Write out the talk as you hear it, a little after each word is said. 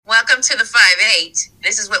5-8.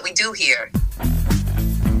 This is what we do here.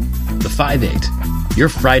 The 5-8, your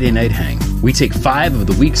Friday night hang. We take 5 of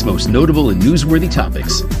the week's most notable and newsworthy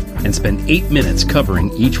topics and spend 8 minutes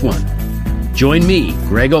covering each one. Join me,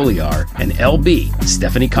 Greg Olear, and LB,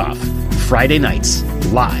 Stephanie Koff, Friday nights,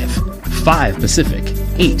 live, 5 Pacific,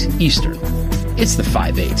 8 Eastern. It's the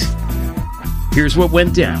 5-8. Here's what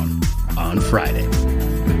went down on Friday.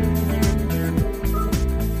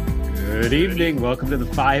 Good evening. Welcome to the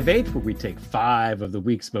 5-8, where we take 5 of the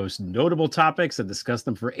week's most notable topics and discuss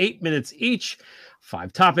them for 8 minutes each.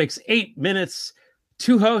 5 topics, 8 minutes,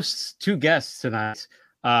 2 hosts, 2 guests tonight.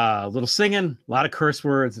 A little singing, a lot of curse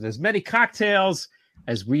words, and as many cocktails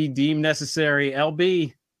as we deem necessary.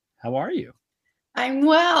 LB, how are you? I'm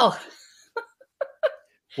well.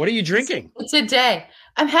 What are you drinking? It's a day.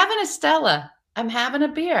 I'm having a Stella. I'm having a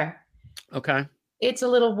beer. Okay. It's a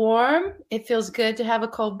little warm. It feels good to have a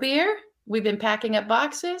cold beer. We've been packing up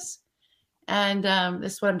boxes, and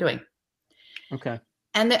this is what I'm doing. Okay.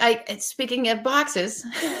 And speaking of boxes,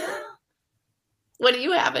 what are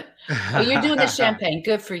you having? Oh, you're doing the champagne.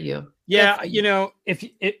 Good for you. Yeah, for you. know,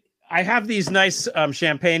 I have these nice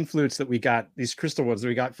champagne flutes that we got, these crystal ones that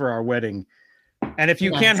we got for our wedding, and if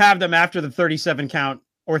you can't have them after the 37 count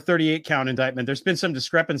or 38 count indictment, there's been some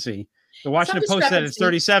discrepancy. The Washington Post said it's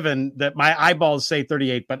 37. That my eyeballs say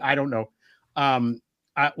 38, but I don't know.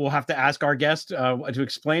 We'll have to ask our guest to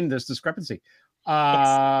explain this discrepancy. If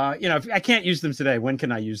I can't use them today, when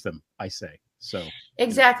can I use them? I say so.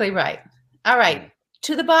 Exactly right. All right,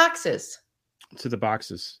 to the boxes. To the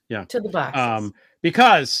boxes, yeah. To the boxes.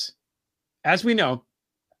 Because, as we know,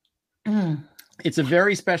 it's a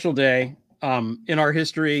very special day in our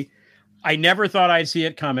history. I never thought I'd see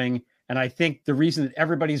it coming. And I think the reason that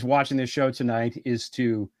everybody's watching this show tonight is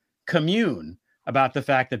to commune about the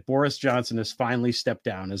fact that Boris Johnson has finally stepped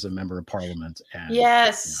down as a member of parliament. And,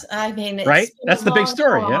 yes. I mean, it's right. That's the big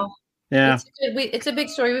story. Haul. Yeah. It's a big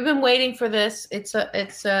story. We've been waiting for this. It's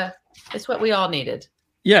what we all needed.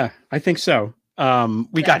 Yeah, I think so.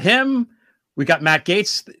 We got him. We got Matt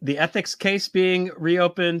Gaetz, the ethics case being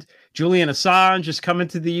reopened. Julian Assange is coming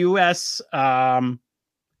to the U.S.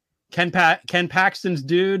 Ken Paxton's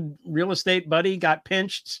dude, real estate buddy, got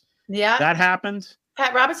pinched. Yeah. That happened.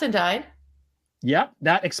 Pat Robertson died. Yep.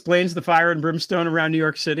 That explains the fire and brimstone around New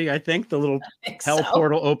York City, I think. The little hell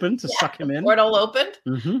portal opened to suck him in. Portal opened.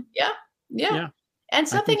 Mm-hmm. Yeah. And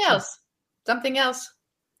something else. So. Something else.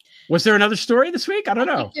 Was there another story this week? I don't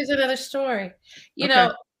know. There's another story. You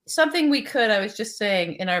know, something I was just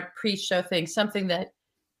saying in our pre-show thing, something that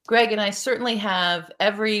Greg and I certainly have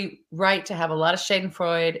every right to have a lot of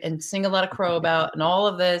schadenfreude and sing a lot of crow about and all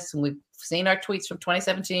of this. And we've seen our tweets from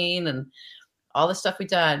 2017 and all the stuff we've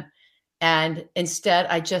done. And instead,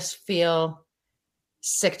 I just feel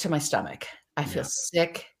sick to my stomach. I feel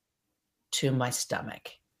sick to my stomach.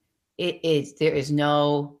 There is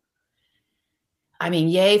no,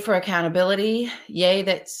 yay for accountability. Yay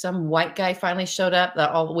that some white guy finally showed up.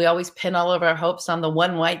 We always pin all of our hopes on the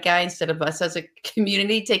one white guy instead of us as a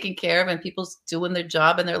community taking care of and people doing their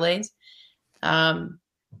job in their lanes. But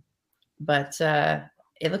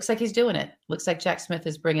it looks like he's doing it. Looks like Jack Smith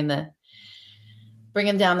is bringing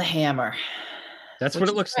down the hammer. That's what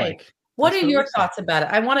it looks like. What are your thoughts about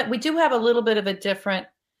it? We do have a little bit of a different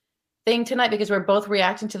thing tonight because we're both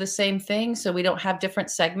reacting to the same thing, so we don't have different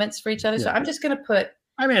segments for each other. So I'm just going to put.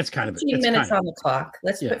 It's kind of 15 minutes on the clock.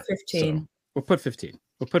 Let's put 15. So we'll put 15.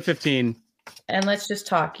 We'll put 15. And let's just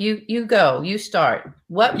talk. You go. You start.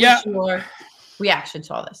 What was your reaction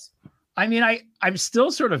to all this? I'm still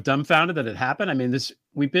sort of dumbfounded that it happened.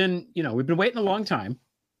 We've been waiting a long time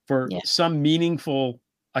for some meaningful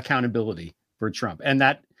accountability for Trump, and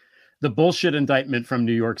that the bullshit indictment from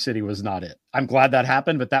New York City was not it. I'm glad that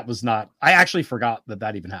happened, but that was not. I actually forgot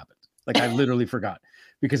that even happened. Like I literally forgot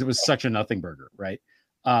because it was such a nothing burger, right?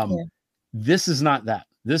 This is not that.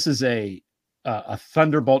 This is a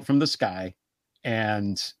thunderbolt from the sky,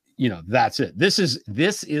 and that's it. This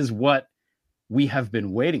is what we have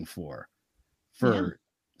been waiting for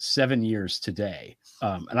 7 years today,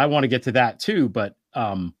 and I want to get to that too, but.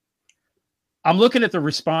 I'm looking at the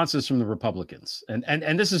responses from the Republicans,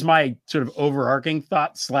 and this is my sort of overarching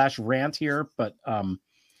thought / rant here. But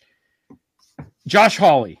Josh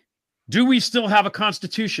Hawley, do we still have a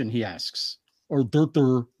constitution? He asks, or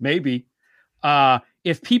maybe.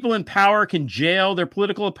 If people in power can jail their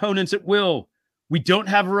political opponents at will, we don't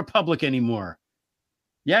have a republic anymore.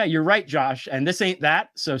 Yeah, you're right, Josh. And this ain't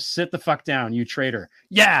that. So sit the fuck down, you traitor.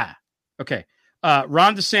 Yeah. Okay.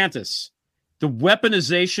 Ron DeSantis. The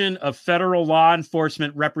weaponization of federal law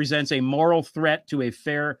enforcement represents a moral threat to a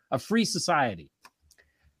free society.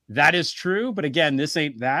 That is true. But again, this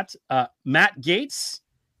ain't that. Matt Gaetz,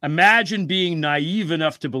 imagine being naive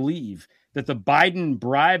enough to believe that the Biden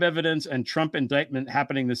bribe evidence and Trump indictment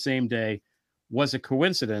happening the same day was a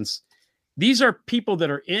coincidence. These are people that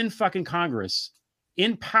are in fucking Congress,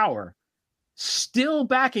 in power, still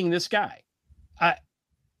backing this guy.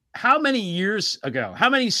 How many years ago, how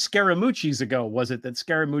many Scaramucci's ago was it that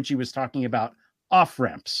Scaramucci was talking about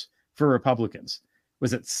off-ramps for Republicans?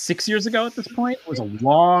 Was it 6 years ago at this point? It was a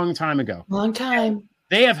long time ago. Long time. And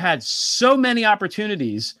they have had so many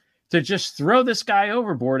opportunities to just throw this guy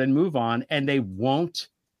overboard and move on, and they won't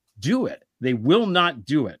do it. They will not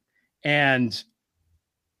do it. And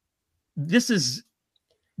this is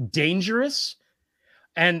dangerous.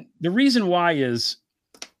 And the reason why is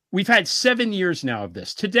we've had 7 years now of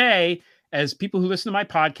this. Today, as people who listen to my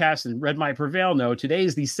podcast and read my Prevail know, today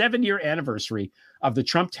is the 7-year anniversary of the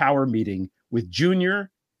Trump Tower meeting with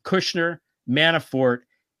Junior, Kushner, Manafort,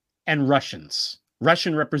 and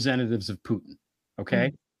Russian representatives of Putin. Okay.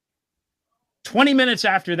 Mm-hmm. 20 minutes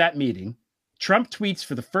after that meeting, Trump tweets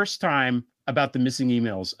for the first time about the missing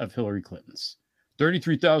emails of Hillary Clinton's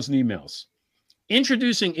 33,000 emails,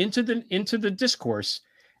 introducing into the discourse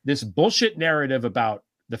this bullshit narrative about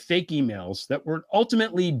the fake emails that would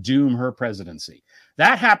ultimately doom her presidency.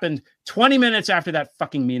 That happened 20 minutes after that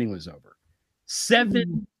fucking meeting was over.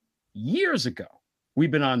 7 years ago,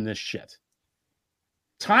 we've been on this shit.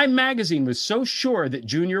 Time magazine was so sure that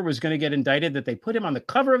Junior was going to get indicted that they put him on the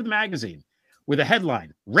cover of the magazine with a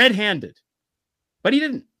headline, red-handed. But he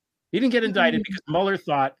didn't. He didn't get indicted because Mueller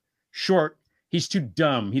thought, short, he's too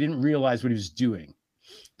dumb. He didn't realize what he was doing.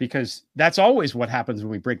 Because that's always what happens when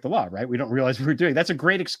we break the law, right? We don't realize what we're doing. That's a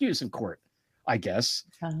great excuse in court, I guess.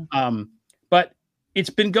 But it's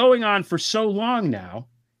been going on for so long now,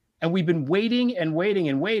 and we've been waiting and waiting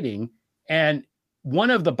and waiting. And one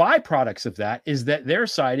of the byproducts of that is that their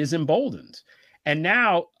side is emboldened. And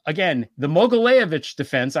now, again, the Mogilevich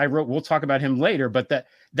defense, we'll talk about him later, but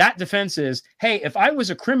that defense is, hey, if I was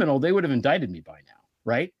a criminal, they would have indicted me by now,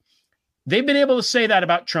 right? They've been able to say that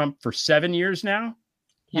about Trump for 7 years now.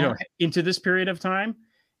 Into this period of time.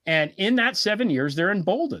 And in that 7 years, they're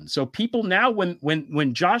emboldened. So people now,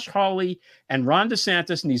 when Josh Hawley and Ron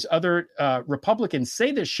DeSantis and these other Republicans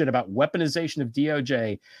say this shit about weaponization of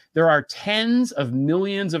DOJ, there are tens of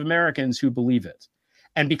millions of Americans who believe it.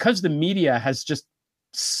 And because the media has just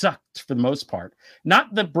sucked for the most part,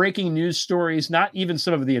 not the breaking news stories, not even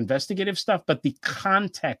some of the investigative stuff, but the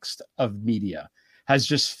context of media has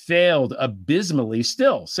just failed abysmally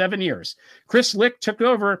still. 7 years. Chris Lick took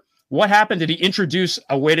over. What happened? Did he introduce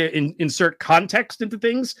a way to insert context into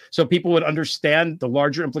things so people would understand the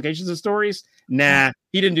larger implications of stories? Nah,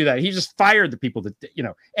 he didn't do that. He just fired the people that,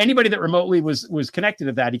 anybody that remotely was connected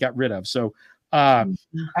to that, he got rid of. So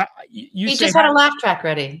he just had a laugh track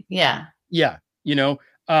ready. Yeah. Yeah.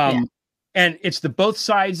 And it's the both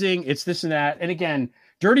sidesing, it's this and that. And again,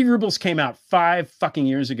 Dirty Rubles came out 5 fucking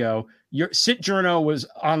years ago. Sit Journo was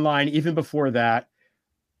online even before that.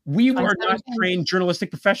 We were not trained journalistic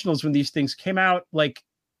professionals when these things came out. Like,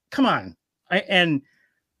 come on. And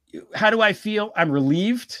how do I feel? I'm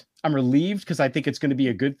relieved. I'm relieved because I think it's going to be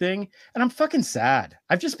a good thing. And I'm fucking sad.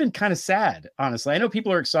 I've just been kind of sad, honestly. I know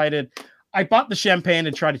people are excited. I bought the champagne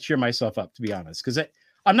to try to cheer myself up, to be honest, because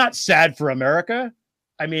I'm not sad for America.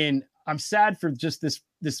 I mean, I'm sad for just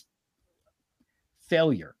this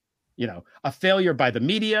failure. A failure by the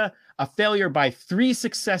media, a failure by 3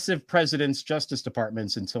 successive presidents' Justice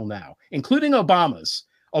Departments until now, including Obama's.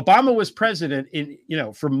 Obama was president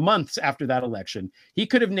for months after that election. He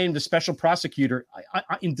could have named a special prosecutor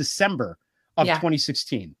in December of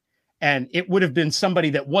 2016. And it would have been somebody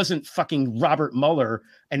that wasn't fucking Robert Mueller,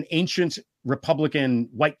 an ancient Republican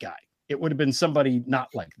white guy. It would have been somebody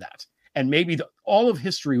not like that. And maybe all of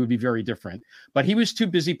history would be very different. But he was too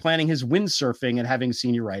busy planning his windsurfing and having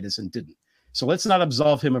senioritis and didn't. So let's not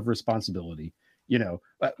absolve him of responsibility.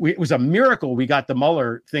 It was a miracle we got the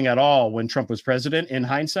Mueller thing at all when Trump was president in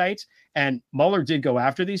hindsight. And Mueller did go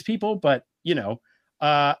after these people. But,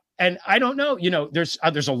 and I don't know,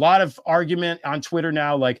 there's a lot of argument on Twitter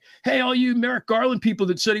now, like, hey, all you Merrick Garland people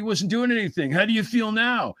that said he wasn't doing anything, how do you feel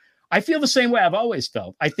now? I feel the same way I've always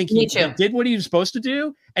felt. I think he did what he was supposed to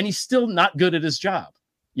do, and he's still not good at his job.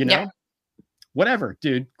 Whatever,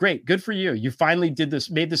 dude. Great. Good for you. You finally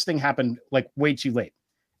made this thing happen like way too late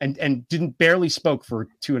and didn't barely spoke for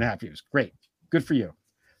 2.5 years. Great. Good for you.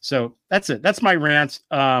 So that's it. That's my rant.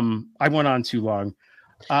 I went on too long.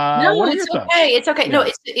 No, it's okay. It's okay. Yeah.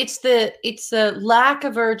 No, it's the lack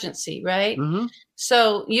of urgency, right? Mm-hmm.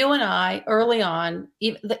 So you and I early on,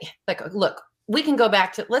 look, we can go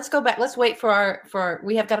back to, let's go back. Let's wait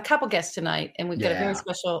we have got a couple guests tonight, and we've got a very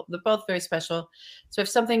special, they're both very special. So we have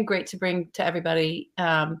something great to bring to everybody.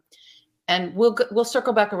 And we'll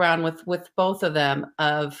circle back around with both of them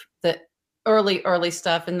of the early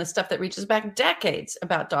stuff and the stuff that reaches back decades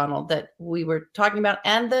about Donald that we were talking about,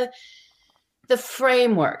 and the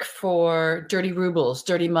framework for dirty rubles,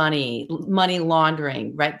 dirty money, money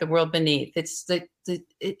laundering, right? The world beneath.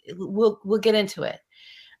 We'll get into it.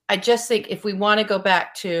 I just think if we want to go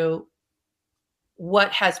back to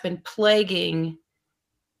what has been plaguing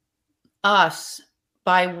us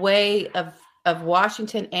by way of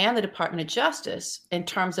Washington and the Department of Justice in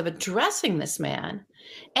terms of addressing this man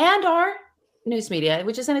and our news media,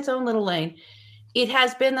 which is in its own little lane, it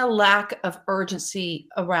has been a lack of urgency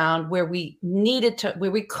around where we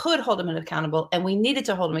could hold him accountable, and we needed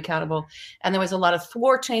to hold him accountable. And there was a lot of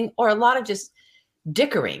thwarting or a lot of just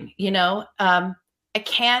dickering,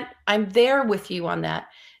 I'm there with you on that.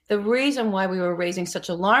 The reason why we were raising such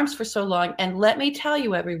alarms for so long, and let me tell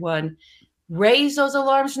you, everyone, raise those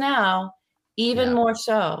alarms now, even more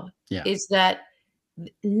so, is that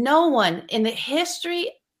no one in the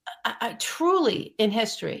history, truly in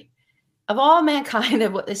history of all mankind,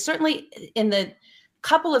 certainly in the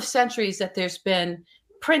couple of centuries that there's been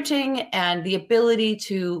printing and the ability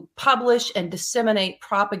to publish and disseminate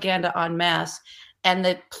propaganda en masse, and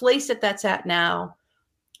the place that that's at now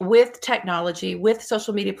with technology, with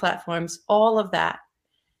social media platforms, all of that,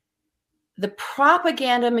 the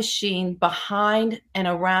propaganda machine behind and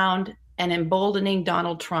around and emboldening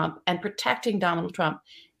Donald Trump and protecting Donald Trump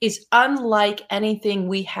is unlike anything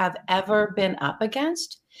we have ever been up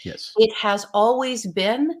against. Yes. It has always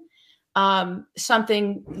been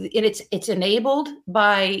something, it's enabled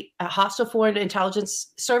by hostile foreign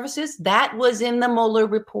intelligence services. That was in the Mueller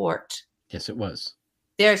report. Yes, it was.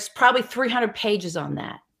 There's probably 300 pages on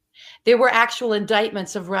that. There were actual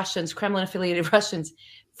indictments of Russians, Kremlin-affiliated Russians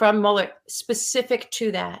from Mueller specific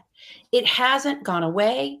to that. It hasn't gone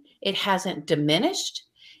away. It hasn't diminished.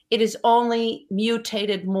 It has only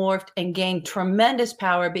mutated, morphed, and gained tremendous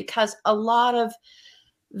power because a lot of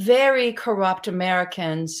very corrupt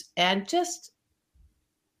Americans and just,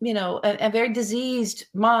 and very diseased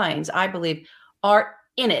minds, I believe, are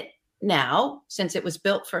in it now since it was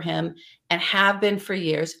built for him and have been for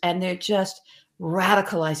years. And they're just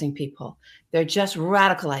radicalizing people. They're just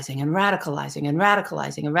radicalizing and radicalizing and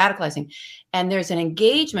radicalizing and radicalizing. And there's an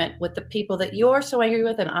engagement with the people that you're so angry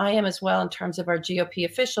with, and I am as well in terms of our GOP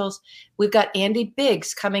officials. We've got Andy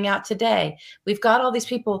Biggs coming out today. We've got all these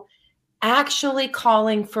people actually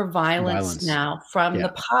calling for violence now from the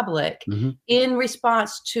public in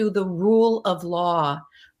response to the rule of law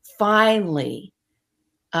finally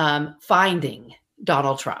finding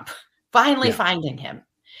Donald Trump, finding him.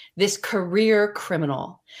 This career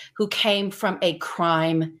criminal who came from a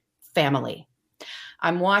crime family.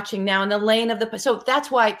 I'm watching now in the lane of so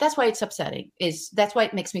that's why it's upsetting. That's why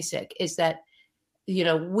it makes me sick. Is that,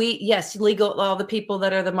 legal, all the people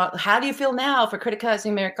that are how do you feel now for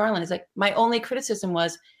criticizing Merrick Garland? It's like, my only criticism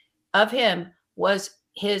of him was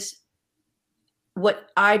what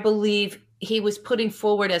I believe he was putting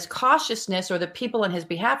forward as cautiousness, or the people on his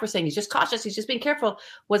behalf were saying he's just cautious, he's just being careful,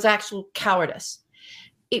 was actual cowardice.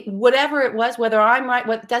 Whatever it was, whether I'm right,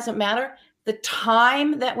 what doesn't matter. The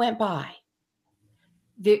time that went by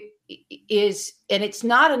and it's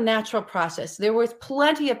not a natural process. There was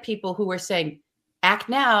plenty of people who were saying, act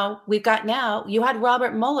now, we've got now. You had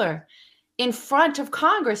Robert Mueller in front of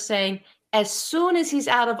Congress saying, as soon as he's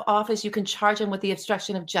out of office, you can charge him with the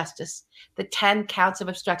obstruction of justice, the 10 counts of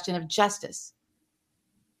obstruction of justice.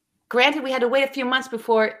 Granted, we had to wait a few months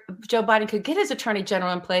before Joe Biden could get his attorney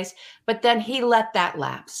general in place, but then he let that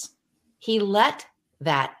lapse. The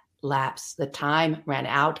time ran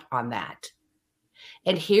out on that.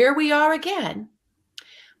 And here we are again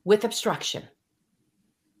with obstruction,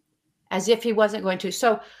 as if he wasn't going to.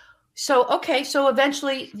 So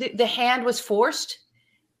eventually the hand was forced.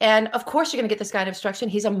 And of course, you're going to get this guy in obstruction.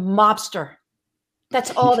 He's a mobster.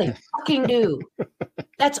 That's all they fucking do.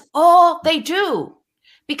 That's all they do.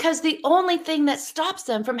 Because the only thing that stops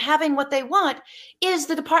them from having what they want is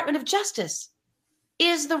the Department of Justice,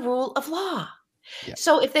 is the rule of law. Yeah.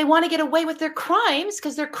 So if they want to get away with their crimes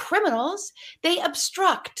because they're criminals, they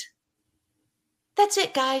obstruct. That's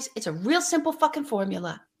it, guys. It's a real simple fucking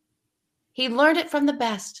formula. He learned it from the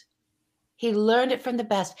best.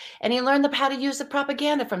 And he learned how to use the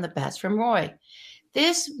propaganda from the best, from Roy.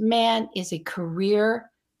 This man is a career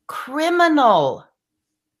criminal.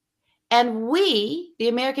 And we, the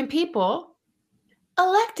American people,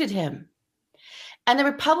 elected him. And the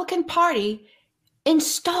Republican Party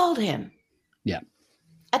installed him. Yeah.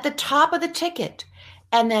 at the top of the ticket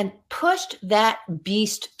and then pushed that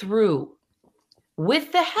beast through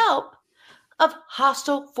with the help of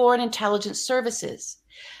hostile foreign intelligence services,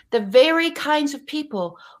 the very kinds of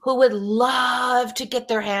people who would love to get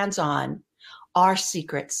their hands on our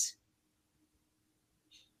secrets.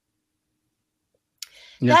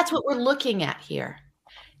 Yeah. That's what we're looking at here.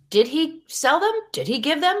 Did he sell them? Did he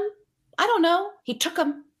give them? I don't know. He took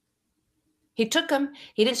them. He took them.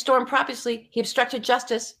 He didn't store them properly. He obstructed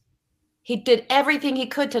justice. He did everything he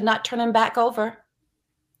could to not turn them back over.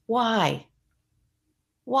 Why?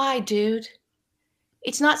 Why, dude?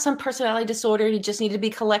 It's not some personality disorder. He just needed to be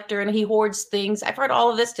a collector and he hoards things. I've heard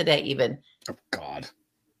all of this today even. Oh, God.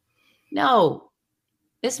 No.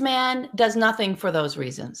 This man does nothing for those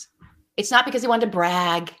reasons. It's not because he wanted to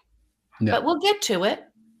brag. No. But we'll get to it.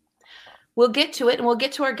 We'll get to it, and we'll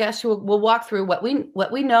get to our guests who will walk through what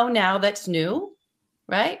we know now that's new,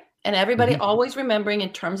 right? And everybody always remembering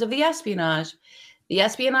in terms of the Espionage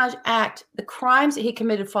Act, the crimes that he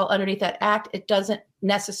committed fall underneath that act. It doesn't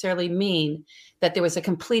necessarily mean that there was a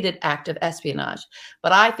completed act of espionage.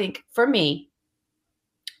 But I think, for me,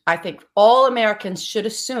 I think all Americans should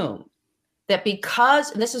assume that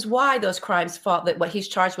because, and this is why those crimes fall, that what he's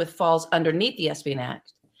charged with falls underneath the Espionage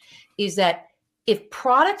Act, is that if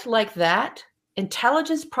product like that,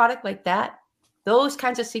 intelligence product like that, those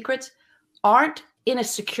kinds of secrets aren't in a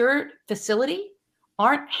secure facility,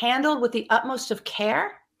 aren't handled with the utmost of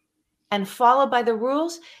care and followed by the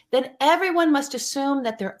rules, then everyone must assume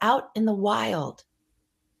that they're out in the wild.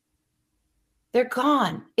 They're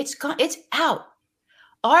gone. It's gone. It's out.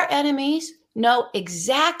 Our enemies know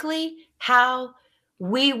exactly how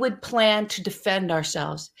we would plan to defend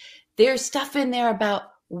ourselves. There's stuff in there about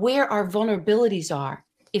where our vulnerabilities are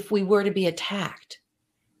if we were to be attacked.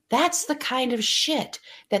 That's the kind of shit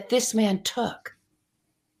that this man took.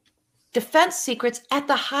 Defense secrets at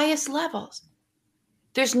the highest levels.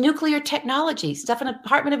 There's nuclear technology, stuff in the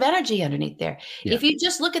Department of Energy underneath there. Yeah. If you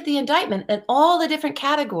just look at the indictment and all the different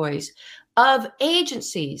categories of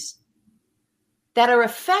agencies that are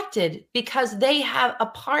affected because they have a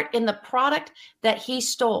part in the product that he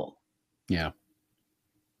stole. Yeah.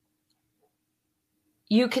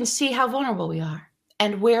 You can see how vulnerable we are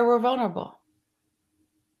and where we're vulnerable.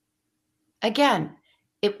 Again,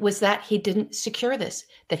 it was that he didn't secure this,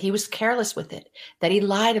 that he was careless with it, that he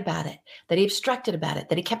lied about it, that he obstructed about it,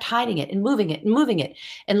 that he kept hiding it and moving it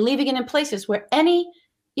and leaving it in places where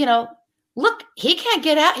look, he can't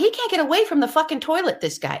get out. He can't get away from the fucking toilet,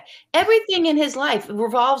 this guy. Everything in his life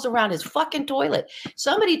revolves around his fucking toilet.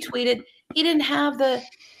 Somebody tweeted he didn't have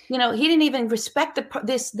he didn't even respect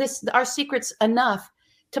our secrets enough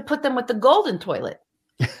to put them with the golden toilet.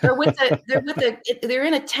 They're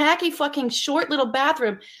in a tacky fucking short little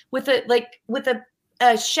bathroom with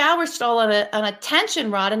a shower stall on a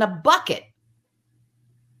tension rod and a bucket.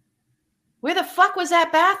 Where the fuck was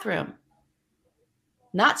that bathroom?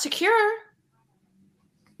 Not secure.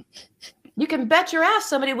 You can bet your ass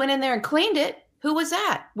somebody went in there and cleaned it. Who was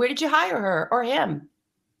that? Where did you hire her or him?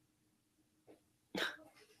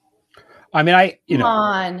 I mean,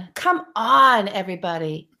 Come on,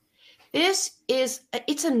 everybody. It's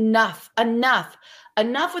enough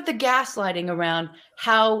with the gaslighting around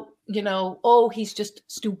how, he's just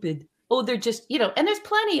stupid. Oh, they're just, and there's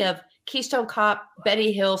plenty of Keystone Cop,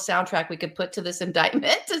 Benny Hill soundtrack we could put to this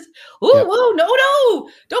indictment. Whoa, no,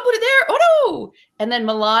 don't put it there. Oh, no. And then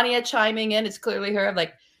Melania chiming in. It's clearly her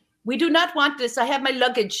like, we do not want this. I have my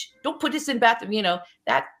luggage. Don't put this in bathroom.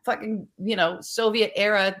 That fucking, Soviet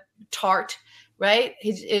era tart, right?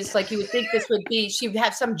 It's like you would think this would be, she would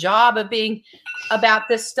have some job of being about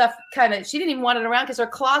this stuff she didn't even want it around because her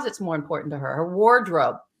closet's more important to her. Her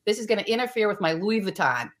wardrobe. This is going to interfere with my Louis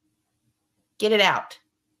Vuitton. Get it out.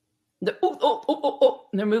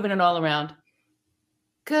 They're moving it all around.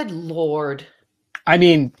 Good Lord. I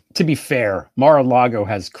mean, to be fair, Mar-a-Lago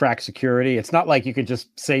has crack security. It's not like you could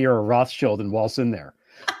just say you're a Rothschild and waltz in there.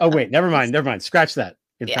 Oh, wait, never mind. Scratch that.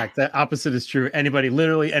 In fact, the opposite is true.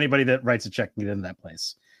 Literally anybody that writes a check can get into that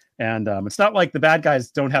place. And it's not like the bad guys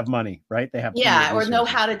don't have money, right? They have or know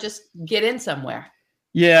how to just get in somewhere.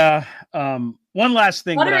 Yeah. One last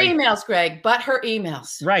thing. But her emails, Greg. But her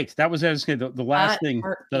emails. Right. That was the last thing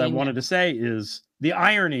that I wanted to say is the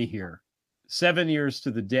irony here. 7 years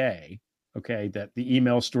to the day, okay, that the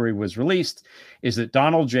email story was released, is that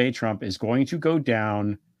Donald J. Trump is going to go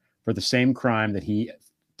down for the same crime that he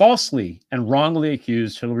falsely and wrongly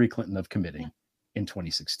accused Hillary Clinton of committing in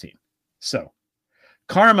 2016. So,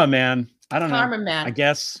 karma, man. I don't know. Karma, man. I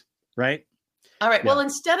guess, right? All right. Yeah.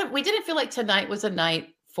 Well, we didn't feel like tonight was a night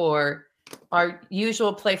for our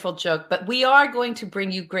usual playful joke, but we are going to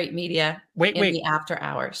bring you great media in the after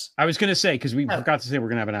hours. I was going to say, because we forgot to say we're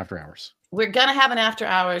going to have an after hours. We're going to have an after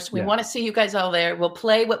hours. We want to see you guys all there. We'll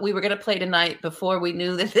play what we were going to play tonight before we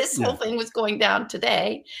knew that this whole thing was going down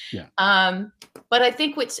today. Yeah. But I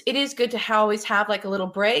think it is good to always have like a little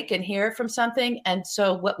break and hear from something. And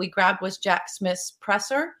so what we grabbed was Jack Smith's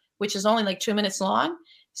presser, which is only like 2 minutes long.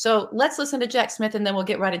 So let's listen to Jack Smith and then we'll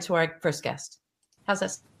get right into our first guest. How's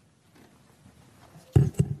this?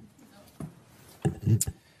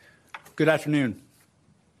 Good afternoon.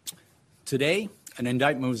 Today, an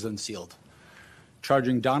indictment was unsealed,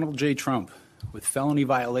 charging Donald J. Trump with felony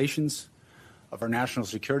violations of our national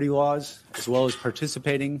security laws, as well as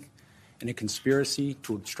participating in a conspiracy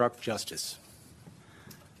to obstruct justice.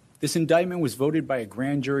 This indictment was voted by a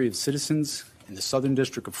grand jury of citizens in the Southern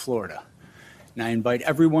District of Florida, and I invite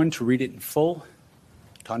everyone to read it in full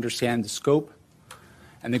to understand the scope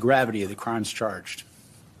and the gravity of the crimes charged.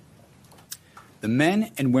 The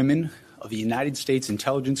men and women of the United States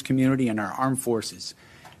intelligence community and our armed forces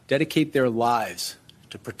dedicate their lives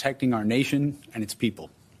to protecting our nation and its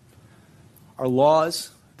people. Our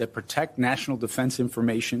laws that protect national defense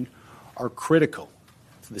information are critical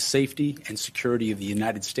to the safety and security of the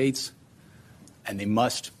United States, and they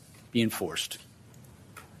must be enforced.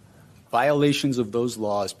 Violations of those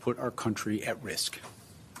laws put our country at risk.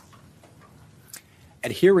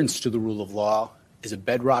 Adherence to the rule of law is a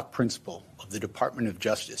bedrock principle of the Department of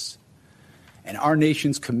Justice, and our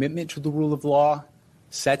nation's commitment to the rule of law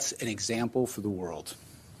sets an example for the world.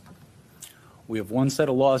 We have one set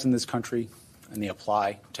of laws in this country, and they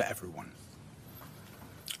apply to everyone.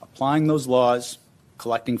 Applying those laws,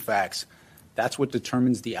 collecting facts, that's what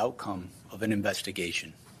determines the outcome of an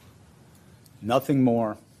investigation. Nothing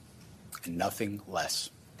more and nothing less.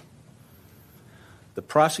 The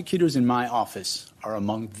prosecutors in my office are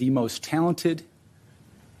among the most talented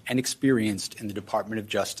and experienced in the Department of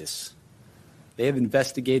Justice. They have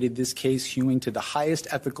investigated this case hewing to the highest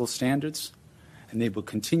ethical standards, and they will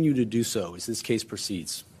continue to do so as this case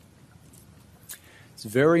proceeds. It's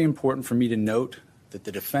very important for me to note that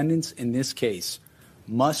the defendants in this case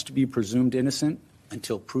must be presumed innocent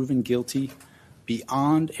until proven guilty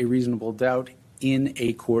beyond a reasonable doubt in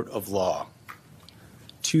a court of law.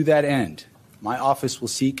 To that end, my office will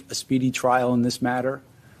seek a speedy trial in this matter,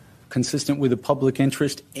 consistent with the public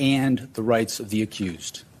interest and the rights of the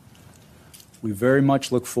accused. We very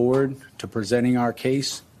much look forward to presenting our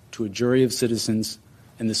case to a jury of citizens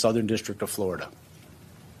in the Southern District of Florida.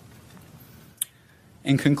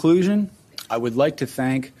 In conclusion, I would like to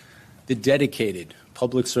thank the dedicated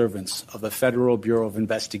public servants of the Federal Bureau of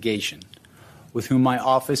Investigation, with whom my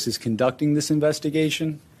office is conducting this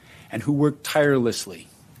investigation and who work tirelessly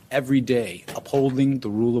every day upholding the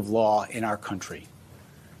rule of law in our country.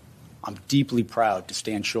 I'm deeply proud to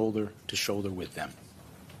stand shoulder to shoulder with them.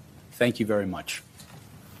 Thank you very much.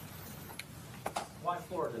 Why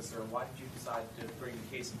Florida, sir? Why did you decide to bring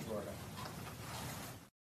the case in Florida?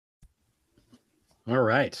 All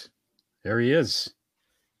right. There he is.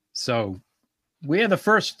 So we had the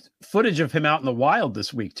first footage of him out in the wild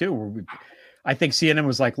this week, too. Where I think CNN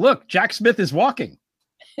was like, look, Jack Smith is walking.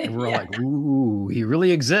 And we're like, ooh, he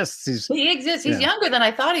really exists. He exists. He's younger than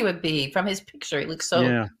I thought he would be from his picture. He looks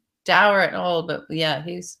so dour and old, but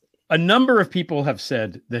he's... A number of people have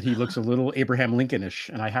said that he looks a little Abraham Lincoln-ish,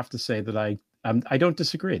 and I have to say that I don't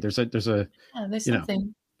disagree. There's something.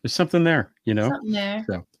 There's something there, Something there.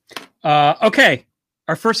 So, okay,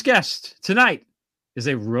 our first guest tonight is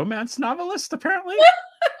a romance novelist, apparently,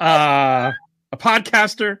 a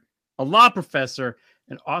podcaster, a law professor,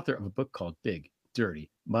 and author of a book called Big Dirty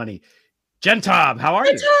Money. Jen Taub, how are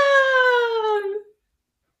you? Tom!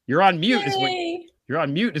 You're on mute. You're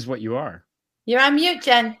on mute, is what you are. You're on mute,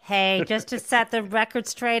 Jen. Hey, just to set the record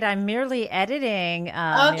straight, I'm merely editing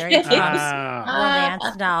Mary Trump's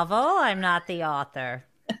romance novel. I'm not the author.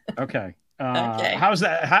 Okay. How's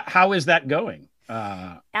that? How is that going?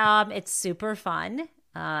 It's super fun.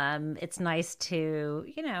 It's nice to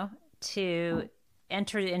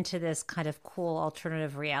enter into this kind of cool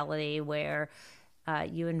alternative reality where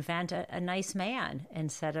you invent a nice man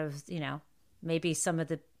instead of, maybe some of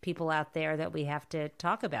the people out there that we have to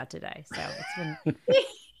talk about today. So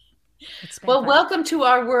it's been well, fun. Welcome to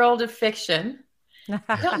our world of fiction.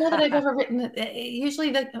 I don't know that I've ever written.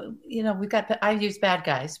 Usually, I've used bad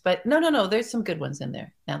guys, but no. There's some good ones in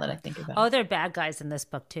there. Now that I think about it. Oh, there are bad guys in this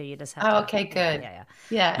book too. You just have. Oh, okay, good.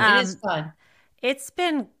 Yeah. It is fun. It's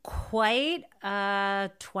been quite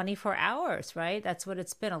 24 hours, right? That's what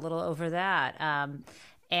it's been. A little over that.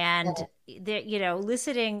 And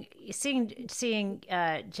seeing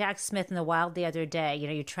Jack Smith in the Wild the other day,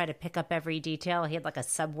 you try to pick up every detail. He had like a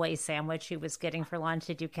Subway sandwich he was getting for lunch.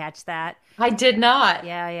 Did you catch that? I did not.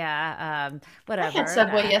 Yeah. Whatever. I had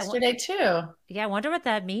Subway yesterday too. Yeah, I wonder what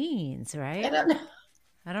that means, right? I don't know.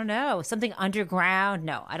 I don't know. Something underground?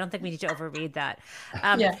 No, I don't think we need to overread that.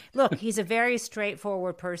 Yeah. Look, he's a very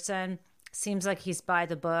straightforward person. Seems like he's by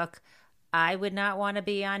the book. I would not want to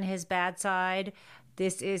be on his bad side.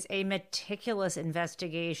 This is a meticulous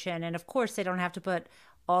investigation. And of course, they don't have to put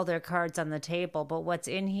all their cards on the table. But what's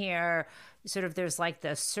in here, sort of there's like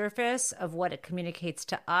the surface of what it communicates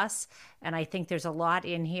to us. And I think there's a lot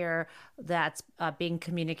in here that's being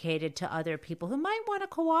communicated to other people who might want to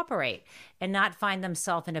cooperate and not find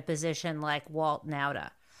themselves in a position like Walt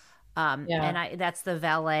Nauta. And that's the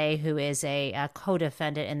valet who is a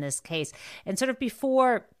co-defendant in this case. And sort of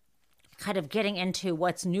before kind of getting into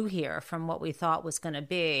what's new here from what we thought was going to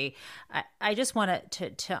be, I just want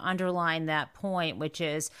to underline that point, which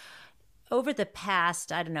is over the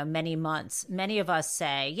past, I don't know, many months, many of us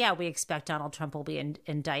say, yeah, we expect Donald Trump will be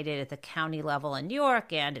indicted at the county level in New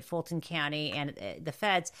York and at Fulton County and at the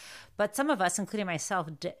feds. But some of us, including myself,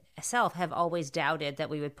 have always doubted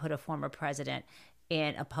that we would put a former president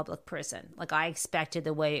in a public prison. Like I expected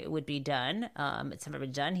the way it would be done, it's never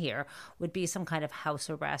been done here, would be some kind of house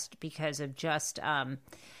arrest because of just, I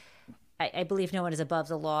believe no one is above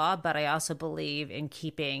the law, but I also believe in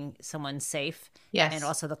keeping someone safe. Yes. And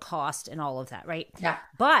also the cost and all of that, right? Yeah.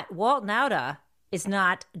 But Walt Nauta is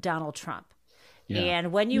not Donald Trump. Yeah.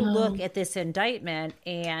 And when you look at this indictment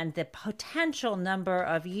and the potential number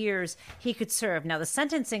of years he could serve, now the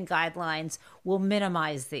sentencing guidelines will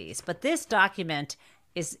minimize these, but this document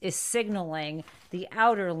is signaling the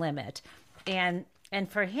outer limit. And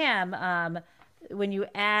for him, when you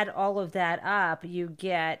add all of that up, you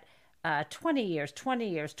get 20 years, 20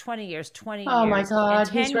 years, 20 years, 20 years. Oh my God,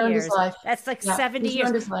 10 he's ruined years. his life. That's like 70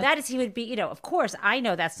 years. That is, he would be, of course, I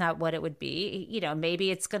know that's not what it would be. Maybe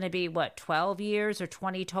it's going to be 12 years or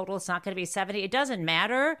 20 total. It's not going to be 70. It doesn't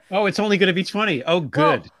matter. Oh, it's only going to be 20. Oh, good.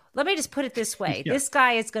 Well, let me just put it this way. This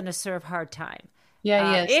guy is going to serve hard time.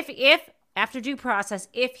 Yeah, he is. If after due process,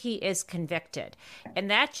 if he is convicted. And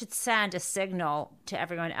that should send a signal to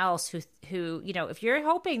everyone else who if you're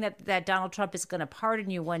hoping that Donald Trump is going to pardon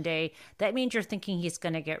you one day, that means you're thinking he's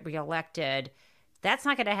going to get reelected. That's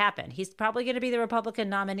not going to happen. He's probably going to be the Republican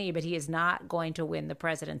nominee, but he is not going to win the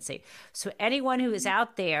presidency. So anyone who is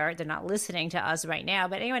out there, they're not listening to us right now,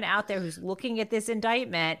 but anyone out there who's looking at this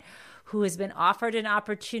indictment, who has been offered an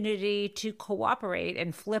opportunity to cooperate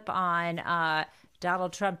and flip on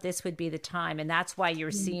Donald Trump, this would be the time. And that's why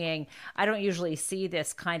you're seeing, I don't usually see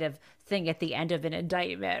this kind of thing at the end of an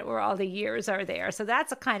indictment where all the years are there. So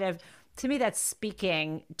that's a kind of, to me, that's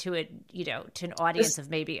speaking to it, to an audience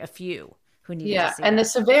of maybe a few who need to see and that. the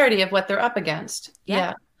severity of what they're up against.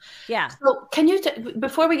 Yeah. So can you,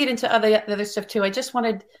 before we get into other stuff too, I just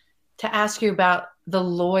wanted to ask you about the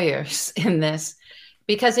lawyers in this,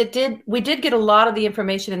 because we did get a lot of the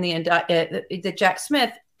information in the Jack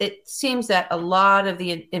Smith. It seems that a lot of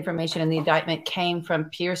the information in the indictment came from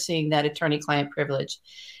piercing that attorney-client privilege.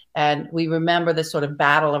 And we remember the sort of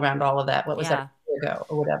battle around all of that. What was that, a year ago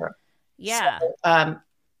or whatever? Yeah. So,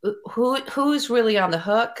 who's really on the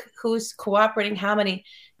hook? Who's cooperating? How many,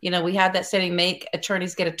 we had that saying, make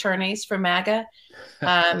attorneys get attorneys for MAGA.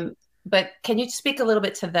 But can you speak a little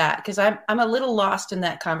bit to that? Because I'm a little lost in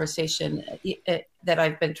that conversation that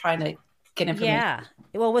I've been trying to get information. Yeah.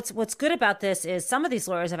 Well, what's good about this is some of these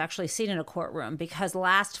lawyers I've actually seen in a courtroom, because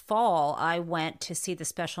last fall I went to see the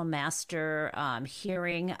special master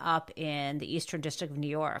hearing up in the Eastern District of New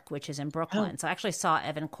York, which is in Brooklyn. So I actually saw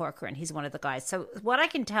Evan Corcoran. He's one of the guys. So what I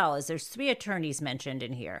can tell is there's 3 attorneys mentioned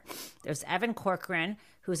in here. There's Evan Corcoran,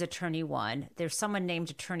 who's attorney 1. There's someone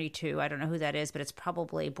named attorney 2. I don't know who that is, but it's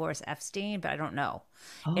probably Boris Epstein, but I don't know.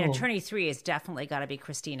 And attorney 3 is definitely got to be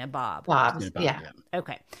Christina Bobb. Yeah.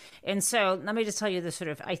 Okay. And so let me just tell you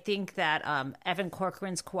I think that Evan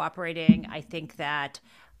Corcoran's cooperating. I think that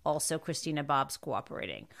also Christina Bobb's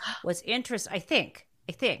cooperating. What's interesting, I think,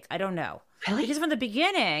 I don't know. Really? Because from the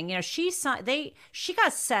beginning, she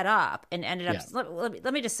got set up and ended up.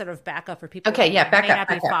 Let me just sort of back up for people. Okay, who may not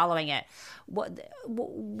be following it.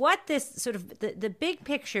 What this sort of the big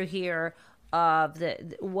picture here of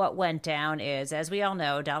what went down is, as we all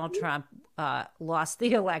know, Donald Trump lost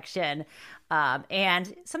the election,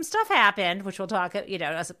 and some stuff happened, which we'll talk,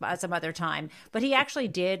 some other time. But he actually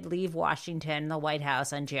did leave Washington, the White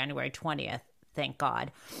House, on January 20th. Thank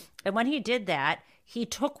God. And when he did that, he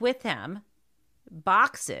took with him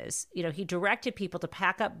boxes. He directed people to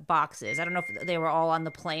pack up boxes. I don't know if they were all on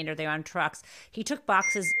the plane or they were on trucks. He took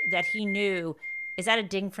boxes that he knew. Is that a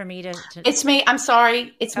ding for me to... It's me. I'm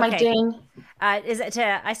sorry. It's my ding. Is it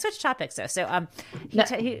to... I switched topics though. So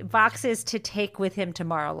boxes to take with him to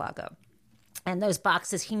Mar-a-Lago. And those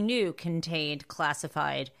boxes he knew contained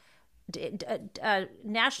classified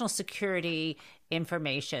national security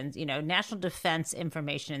information, national defense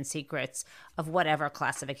information and secrets of whatever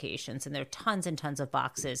classifications. And there are tons and tons of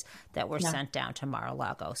boxes that were sent down to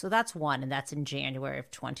Mar-a-Lago. So that's one, and that's in January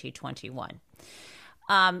of 2021.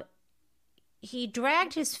 He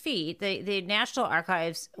dragged his feet. The National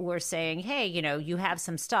Archives were saying, hey, you have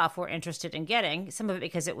some stuff we're interested in getting. Some of it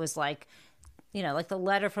because it was like the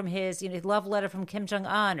letter from his, love letter from Kim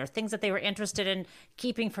Jong-un, or things that they were interested in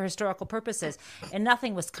keeping for historical purposes. And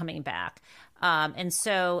nothing was coming back. And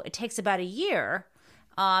so it takes about a year.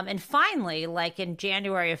 And finally, like in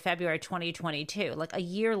January or February 2022, like a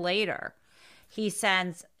year later, he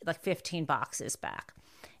sends like 15 boxes back.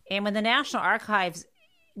 And when the National Archives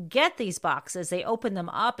get these boxes, they open them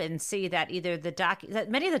up and see that either that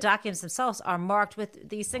many of the documents themselves are marked with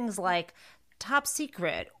these things like top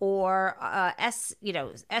secret or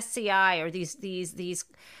SCI, or this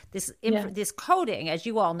coding, as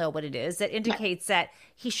you all know what it is, that indicates that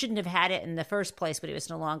he shouldn't have had it in the first place, but he was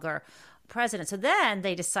no longer president. So then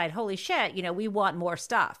they decide, holy shit, we want more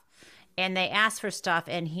stuff. And they ask for stuff,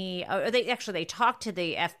 and they talk to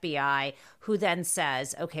the FBI, who then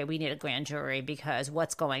says, okay, we need a grand jury because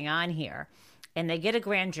what's going on here? And they get a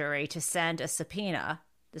grand jury to send a subpoena.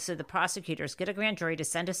 So the prosecutors get a grand jury to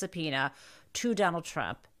send a subpoena to Donald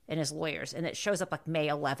Trump and his lawyers, and it shows up like May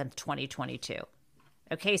 11th, 2022.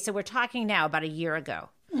 Okay, so we're talking now about a year ago.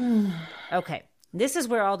 Okay, this is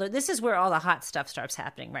where all the hot stuff starts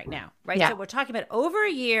happening right now, right? Yeah. So we're talking about over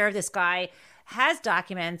a year. This guy has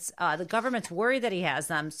documents. The government's worried that he has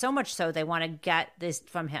them, so much so they want to get this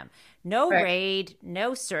from him. No raid,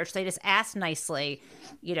 no search. They just ask nicely,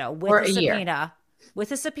 with a subpoena.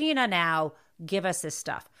 With a subpoena now, give us this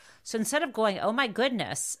stuff. So instead of going, oh my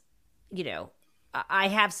goodness, I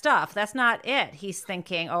have stuff, that's not it. He's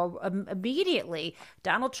thinking, immediately,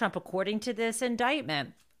 Donald Trump, according to this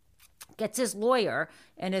indictment, gets his lawyer,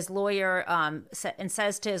 and his lawyer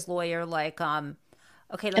says to his lawyer, like, okay,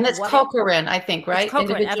 like, and it's Corcoran, I think, right?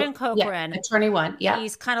 Evan Corcoran, attorney one. Yeah,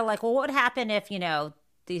 he's kind of like, well, what would happen if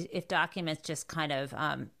if documents just kind of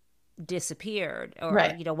disappeared, or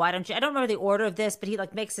why don't you? I don't remember the order of this, but he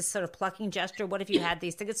like makes this sort of plucking gesture. What if you had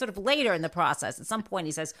these things? It's sort of later in the process. At some point,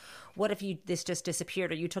 he says, "What if this just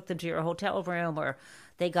disappeared, or you took them to your hotel room, or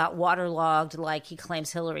they got waterlogged, like he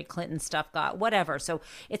claims Hillary Clinton stuff got, whatever." So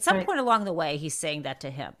at some point along the way, he's saying that to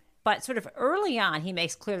him. But sort of early on, he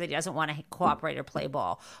makes clear that he doesn't want to cooperate or play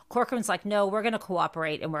ball. Corcoran's like, no, we're going to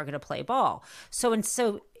cooperate and we're going to play ball. So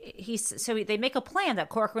they make a plan that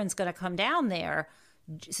Corcoran's going to come down there.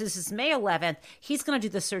 So this is May 11th. He's going to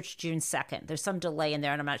do the search June 2nd. There's some delay in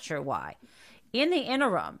there, and I'm not sure why. In the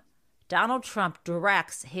interim, Donald Trump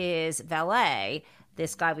directs his valet,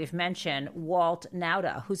 this guy we've mentioned, Walt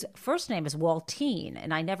Nauta, whose first name is Waltine,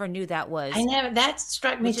 and I never knew that was. That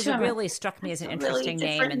struck me too. Really struck me as an interesting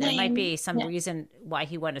name, and there might be some reason why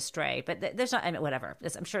he went astray, but there's not. I mean, whatever.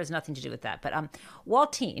 I'm sure there's nothing to do with that. But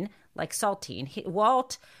Waltine, like saltine,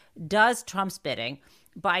 Walt does Trump's bidding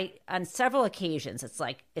on several occasions. It's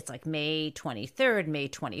like May 23rd, May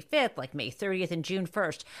 25th, like May 30th, and June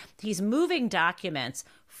 1st. He's moving documents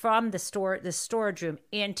from the storage room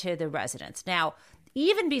into the residence. Now,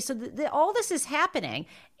 all this is happening,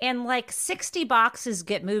 and like 60 boxes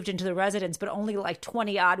get moved into the residence, but only like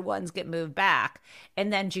 20 odd ones get moved back.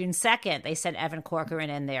 And then June 2nd, they sent Evan Corcoran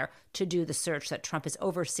in there to do the search that Trump is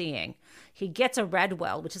overseeing. He gets a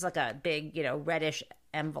Redwell, which is like a big, reddish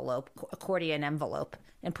envelope, accordion envelope,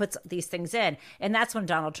 and puts these things in. And that's when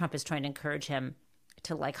Donald Trump is trying to encourage him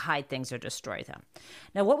to like hide things or destroy them.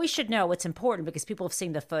 Now, what we should know, what's important, because people have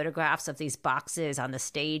seen the photographs of these boxes on the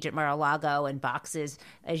stage at Mar-a-Lago, and boxes,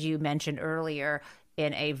 as you mentioned earlier,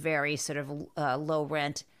 in a very sort of low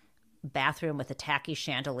rent bathroom with a tacky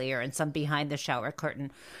chandelier and some behind the shower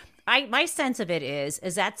curtain. My sense of it is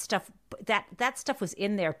that stuff was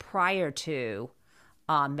in there prior to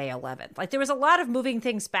May 11th. Like, there was a lot of moving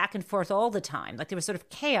things back and forth all the time. Like, there was sort of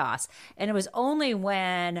chaos, and it was only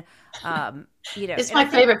when it's my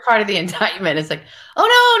favorite part of the indictment. It's like, oh no,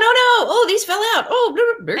 oh, these fell out,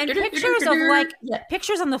 and pictures of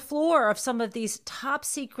pictures on the floor of some of these top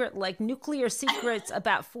secret, like, nuclear secrets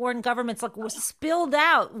about foreign governments, like, was spilled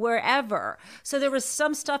out wherever. So there was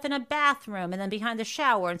some stuff in a bathroom, and then behind the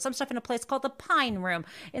shower, and some stuff in a place called the Pine Room,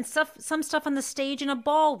 and some stuff on the stage in a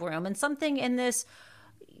ballroom, and something in this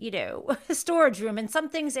storage room and some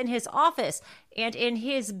things in his office and in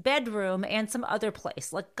his bedroom and some other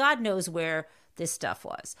place. Like, God knows where this stuff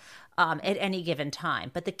was at any given time.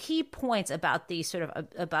 But the key points about the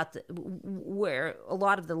where a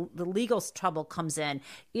lot of the legal trouble comes in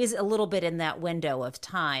is a little bit in that window of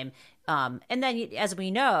time. And then, as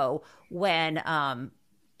we know, when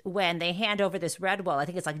they hand over this Redwell, I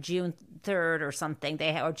think it's like June 3rd or something,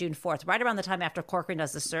 or June 4th, right around the time after Corcoran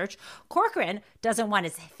does the search. Corcoran doesn't want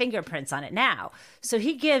his fingerprints on it now. So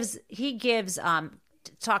he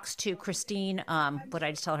talks to Christine, what did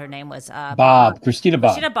I just tell her name was? Christina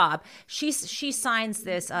Bob. Christina Bob. She signs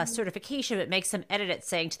this certification that makes him edit it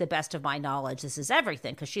saying, to the best of my knowledge, this is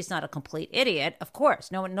everything, because she's not a complete idiot. Of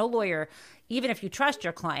course, no lawyer, even if you trust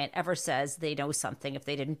your client, ever says they know something if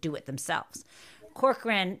they didn't do it themselves.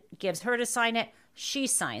 Corcoran gives her to sign it. She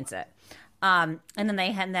signs it. And then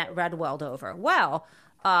they hand that Redwell over. Well,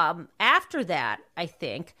 after that, I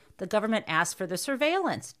think the government asked for the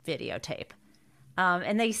surveillance videotape.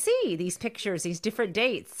 And they see these pictures, these different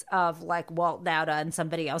dates of like Walt Nauta and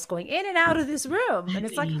somebody else going in and out of this room. And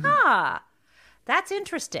it's like, that's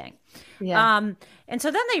interesting. Yeah. And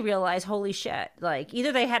so then they realize, holy shit, like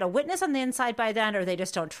either they had a witness on the inside by then or they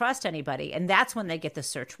just don't trust anybody. And that's when they get the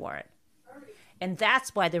search warrant. And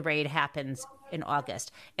that's why the raid happens in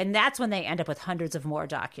August. And that's when they end up with hundreds of more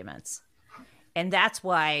documents. And that's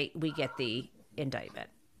why we get the indictment.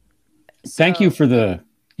 Thank you for that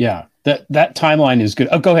timeline is good.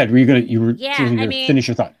 Oh, go ahead. You were finish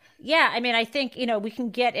your thought. Yeah. I mean, I think, we can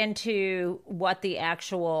get into what the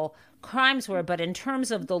actual crimes were, but in terms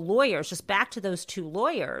of the lawyers, just back to those two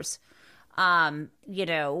lawyers,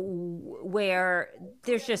 where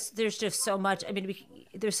there's just so much, I mean,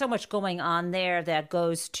 there's so much going on there that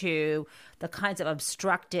goes to the kinds of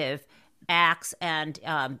obstructive acts and,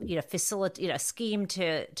 facilitate, scheme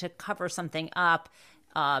to cover something up,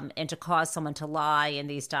 and to cause someone to lie in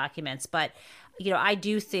these documents. But, I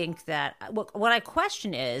do think that what I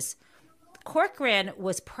question is Corcoran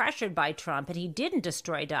was pressured by Trump and he didn't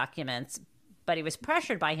destroy documents, but he was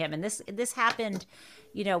pressured by him. And this happened,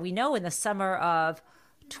 we know in the summer of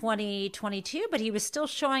 2022, but he was still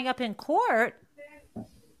showing up in court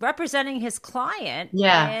representing his client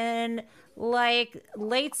in like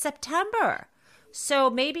late September. So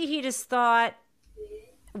maybe he just thought,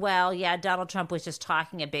 well, yeah, Donald Trump was just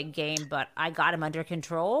talking a big game, but I got him under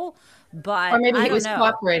control. But or maybe he was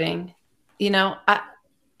cooperating.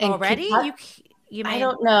 Already? You I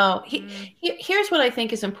don't know. Here's what I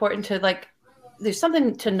think is important to like. There's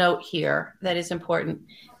something to note here that is important,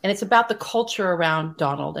 and it's about the culture around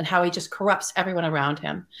Donald and how he just corrupts everyone around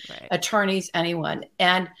him, right. Attorneys, anyone,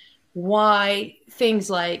 and why things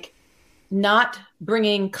like not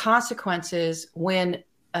bringing consequences when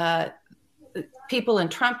people in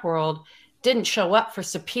Trump world didn't show up for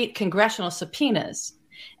congressional subpoenas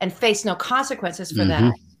and face no consequences for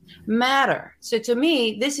that matter. So to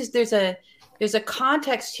me, there's a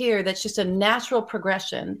context here that's just a natural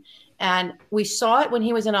progression. And we saw it when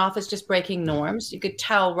he was in office, just breaking norms. You could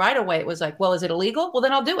tell right away. It was like, well, is it illegal? Well,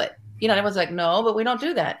 then I'll do it. Everyone's like, no, but we don't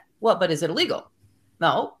do that. Well, but is it illegal?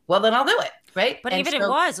 No. Well, then I'll do it. Right. But even if it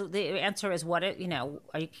was, the answer is what you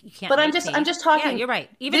can't. But I'm just talking. Yeah, you're right.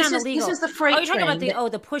 Even on the legal. This is the freight train. You're talking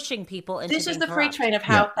about the pushing people into this is the corrupt. freight train of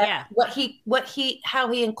how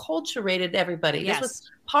how he enculturated everybody. Yes. This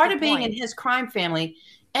was part of being in his crime family.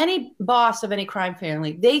 Any boss of any crime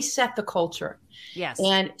family, they set the culture. Yes.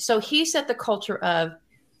 And so he set the culture of,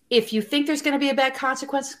 if you think there's going to be a bad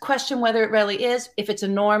consequence, question whether it really is. If it's a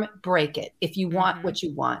norm, break it. If you want what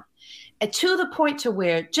you want. And to the point to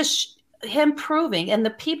where just him proving and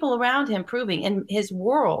the people around him proving in his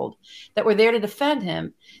world that were there to defend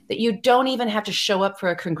him, that you don't even have to show up for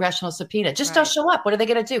a congressional subpoena. Just don't show up. What are they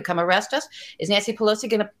going to do? Come arrest us? Is Nancy Pelosi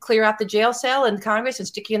going to clear out the jail cell in Congress and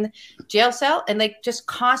stick you in the jail cell? And they just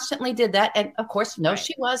constantly did that. And of course, no,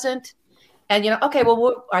 she wasn't. And, okay,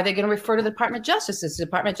 well, are they going to refer to the Department of Justice? Is the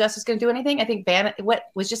Department of Justice going to do anything? I think Bannon,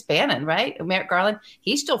 just Bannon, right? Merrick Garland,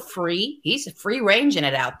 he's still free. He's free ranging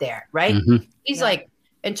it out there, right? Mm-hmm. He's like,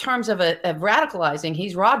 in terms of radicalizing,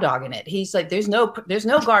 he's raw dogging it. He's like, there's no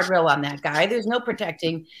guardrail on that guy. There's no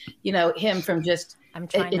protecting, him from just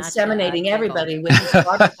inseminating everybody with his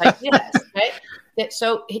garbage ideas, right?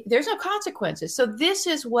 So there's no consequences. So this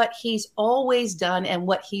is what he's always done and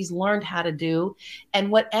what he's learned how to do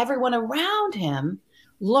and what everyone around him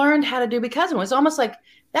learned how to do because of him. It was almost like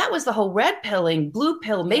that was the whole red pilling, blue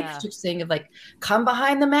pill matrix thing of like, come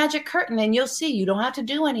behind the magic curtain and you'll see you don't have to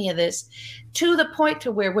do any of this, to the point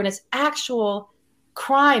to where when it's actual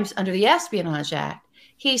crimes under the Espionage Act,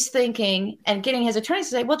 he's thinking and getting his attorneys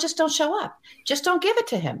to say, well, just don't show up. Just don't give it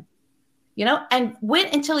to him. and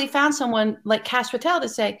went until he found someone like Kash Patel to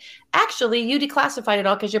say, actually, you declassified it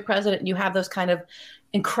all because you're president and you have those kind of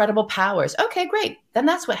incredible powers. Okay, great. Then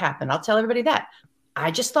that's what happened. I'll tell everybody that.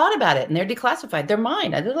 I just thought about it and they're declassified. They're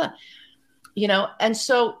mine. And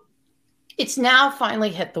so it's now finally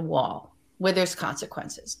hit the wall where there's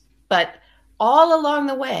consequences. But all along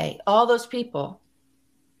the way, all those people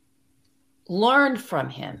learned from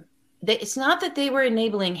him. It's not that they were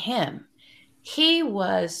enabling him. He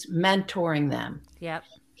was mentoring them. Yep.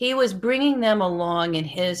 He was bringing them along in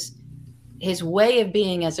his way of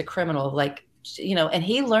being as a criminal, and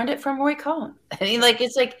he learned it from Roy Cohn. I mean,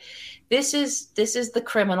 it's like, this is the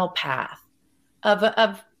criminal path of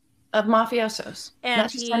mafiosos. And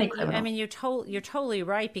not just any criminal. I mean, you're totally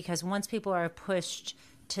right, because once people are pushed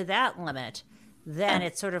to that limit, then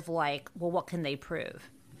it's sort of like, well, what can they prove?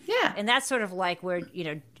 Yeah. And that's sort of like where,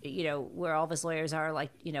 where all of his lawyers are like,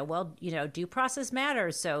 due process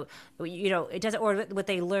matters. So, it doesn't, or what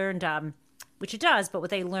they learned, which it does, but what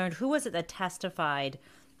they learned, who was it that testified?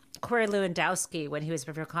 Corey Lewandowski, when he was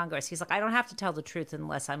before Congress, he's like, I don't have to tell the truth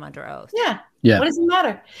unless I'm under oath. Yeah. What does it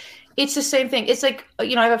matter? It's the same thing. It's like, I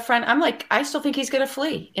have a friend, I'm like, I still think he's going to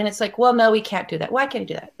flee. And it's like, well, no, he can't do that. Why can't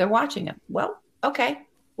he do that? They're watching him. Well, okay.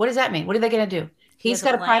 What does that mean? What are they going to do? He's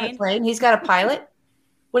got a private plane. He's got a pilot.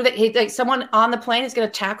 What are they? Someone on the plane is going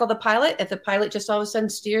to tackle the pilot if the pilot just all of a sudden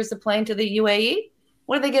steers the plane to the UAE?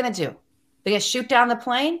 What are they going to do? They're going to shoot down the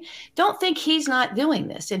plane? Don't think he's not doing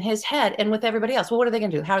this in his head and with everybody else. Well, what are they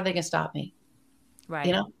going to do? How are they going to stop me?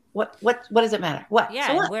 Right. What does it matter? What? Yeah.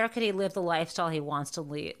 So what? Where could he live the lifestyle he wants to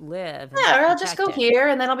live? Yeah, or I'll just go here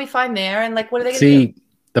and then I'll be fine there. And what are they going to do? See,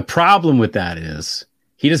 the problem with that is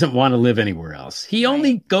he doesn't want to live anywhere else. He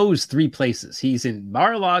only goes 3 places. He's in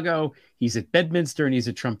Mar-a-Lago, he's at Bedminster, and he's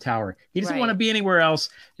at Trump Tower. He doesn't want to be anywhere else.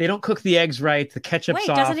 They don't cook the eggs right. The ketchup's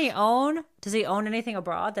off. Does he own anything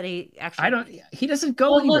abroad that he actually? He doesn't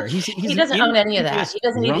go anywhere. He doesn't own any of that. He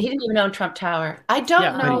didn't even own Trump Tower. I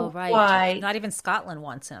don't know why. Not even Scotland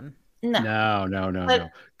wants him. No.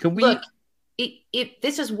 Can we look?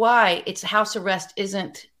 This is why it's house arrest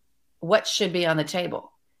isn't what should be on the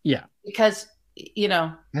table. Yeah, because it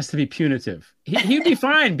has to be punitive. He'd be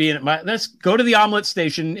fine being at let's go to the omelet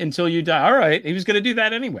station until you die. All right, he was going to do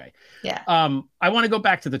that anyway. Yeah. I want to go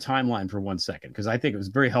back to the timeline for 1 second because I think it was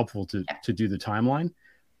very helpful to do the timeline.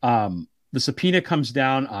 The subpoena comes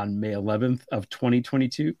down on May 11th of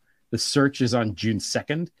 2022. The search is on June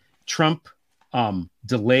 2nd. Trump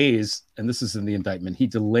delays, and this is in the indictment, he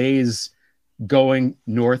delays going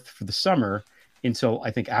north for the summer until I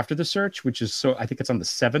think after the search, I think it's on the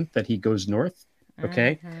 7th that he goes north.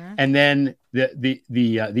 Okay. Mm-hmm. And then the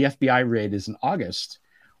FBI raid is in August.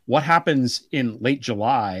 What happens in late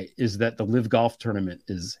July is that the Live Golf tournament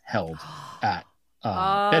is held at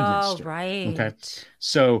Bedminster. Right. Okay.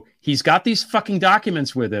 So he's got these fucking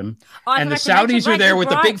documents with him, and the Saudis are there with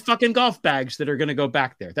the big fucking golf bags that are going to go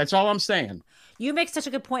back there. That's all I'm saying. You make such a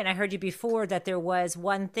good point. I heard you before that there was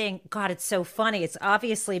one thing. God, it's so funny. It's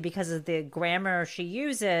obviously because of the grammar she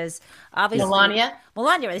uses. Obviously, Melania.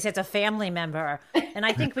 They say it's a family member, and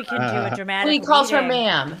I think we can do a dramatic. Well, he calls her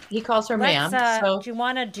ma'am. So, do you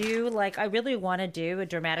want to do I really want to do a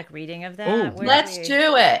dramatic reading of that. Ooh, let's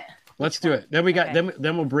do it. Let's do it. Then we got. Okay.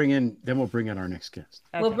 Then we'll bring in our next guest.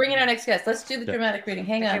 Okay. We'll bring in our next guest. Let's do the dramatic reading.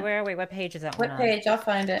 Hang on. Where are we? What page is that? What page? I'll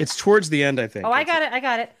find it. It's towards the end, I think. Oh, I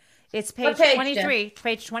got it. It's page 23. Jen?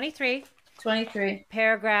 Page 23. 23.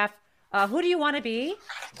 Paragraph. Who do you want to be?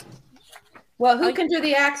 Well, who can do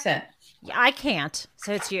the accent? I can't,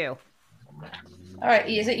 so it's you. All right.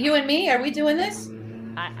 Is it you and me? Are we doing this?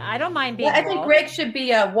 I don't mind being. I think Greg should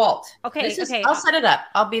be Walt. Okay. Okay. I'll set it up.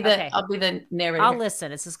 I'll be the narrator. I'll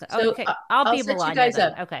listen. It's just okay. I'll be Melania. You guys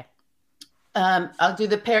up. Okay. I'll do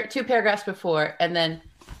the 2 paragraphs before, and then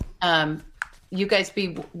you guys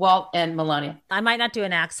be Walt and Melania. I might not do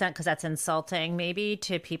an accent because that's insulting, maybe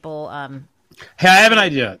to people. Hey, I have an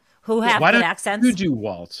idea. Who have good accents? You do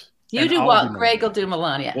Walt. You do Walt. Greg will do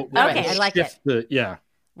Melania. Okay, I like it. Yeah.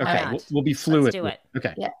 Okay, right. We'll be fluid. Let's do it.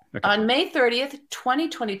 Okay. Yeah. Okay. On May 30th,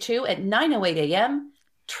 2022 at 9:08 a.m.,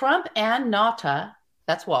 Trump and Nauta,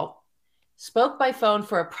 that's Walt, spoke by phone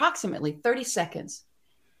for approximately 30 seconds.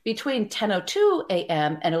 Between 10:02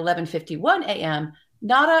 a.m. and 11:51 a.m.,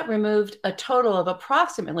 Nauta removed a total of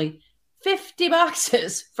approximately 50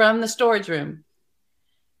 boxes from the storage room.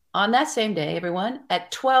 On that same day, everyone,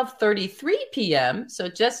 at 12:33 p.m., so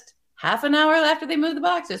just half an hour after they moved the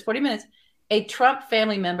boxes, 40 minutes, a Trump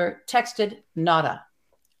family member texted Nauta.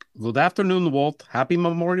 Good afternoon, Walt. Happy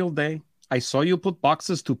Memorial Day. I saw you put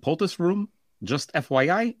boxes to POTUS room. Just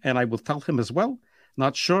FYI, and I will tell him as well.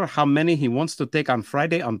 Not sure how many he wants to take on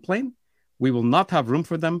Friday on plane. We will not have room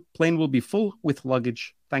for them. Plane will be full with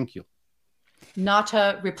luggage. Thank you.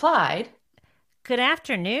 Nata replied, "Good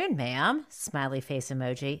afternoon, ma'am." Smiley face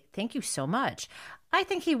emoji. "Thank you so much. I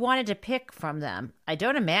think he wanted to pick from them. I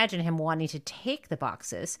don't imagine him wanting to take the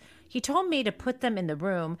boxes. He told me to put them in the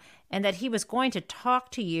room and that he was going to talk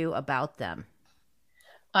to you about them."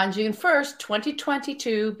 On June 1st,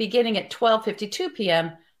 2022, beginning at 12:52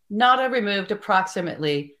 p.m., Nata removed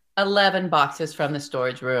approximately 11 boxes from the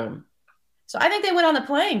storage room. So I think they went on the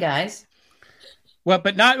plane, guys. Well,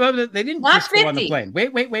 but they didn't Not just 50. go on the plane.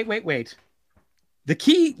 Wait. The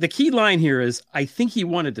key line here is, I think he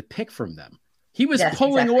wanted to pick from them. He was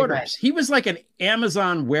pulling orders. Right. He was like an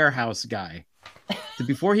Amazon warehouse guy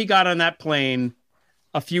before he got on that plane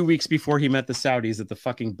a few weeks before he met the Saudis at the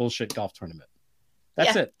fucking bullshit golf tournament.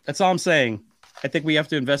 That's it. That's all I'm saying. I think we have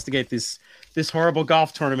to investigate this horrible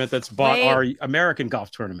golf tournament that's bought our American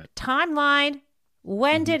golf tournament. Timeline.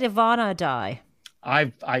 When did Ivana die?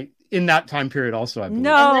 I in that time period also, I believe.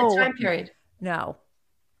 No. In that time period. No.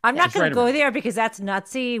 I'm not going to go there because that's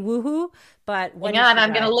nutsy. Woohoo. But hang on,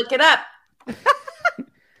 I'm going to look it up.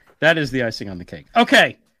 That is the icing on the cake.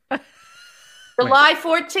 Okay. July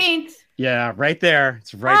 14th. Yeah, right there.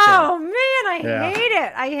 It's right there. Oh man, I hate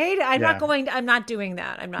it. I hate it. I'm not doing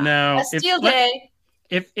that. I'm not. No. Bastille Day.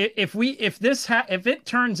 If it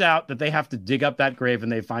turns out that they have to dig up that grave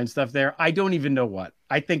and they find stuff there, I don't even know what.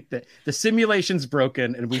 I think that the simulation's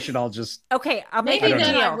broken and we should all just. Okay, I'll make you a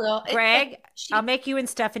deal, Greg. I'll make you and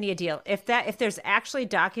Stephanie a deal. If there's actually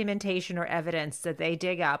documentation or evidence that they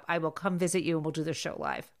dig up, I will come visit you and we'll do the show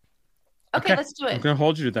live. Okay, let's do it. I'm going to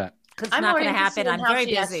hold you to that. Because it's not going to happen. I'm very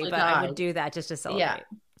busy, but I would do that just to celebrate. Yeah.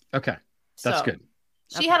 Okay, that's good.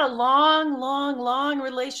 She had a long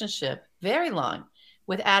relationship, very long,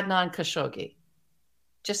 with Adnan Khashoggi.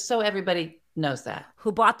 Just so everybody knows that.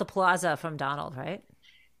 Who bought the plaza from Donald, right?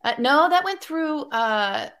 No, that went through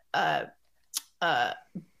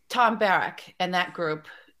Tom Barrack and that group.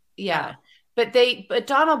 Yeah. Oh. But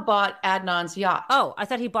Donald bought Adnan's yacht. Oh, I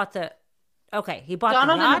thought he bought he bought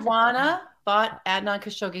Donald the yacht? and Ivana bought Adnan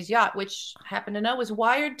Khashoggi's yacht, which I happen to know was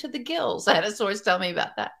wired to the gills. I had a source tell me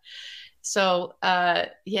about that. So,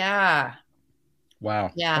 yeah. Wow.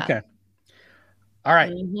 Yeah. Okay. All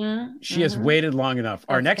right. She has waited long enough.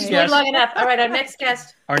 Our next guest. Long enough. All right. Our next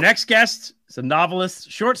guest. Our next guest is a novelist,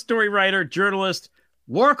 short story writer, journalist,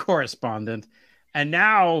 war correspondent, and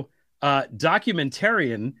now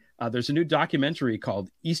documentarian. There's a new documentary called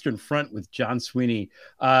Eastern Front with John Sweeney.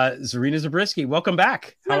 Zarina Zabrisky, welcome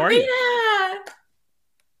back. How are you?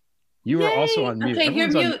 You are also on mute. Okay,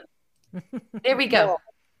 Everyone's you're mute. There we go.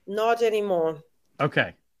 No, not anymore.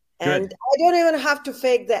 Okay. Good. And I don't even have to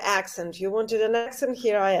fake the accent. You wanted an accent?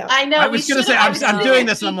 Here I am. I know. I was going to say, I'm doing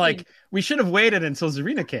this, and I'm like, we should have waited until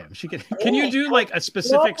Zarina came. Can you do like a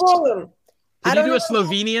specific? No problem. Can you do a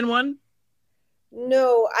Slovenian one?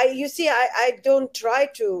 No, I don't try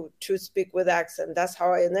to speak with accent. That's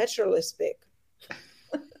how I naturally speak.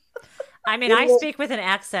 I mean, I speak with an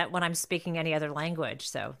accent when I'm speaking any other language.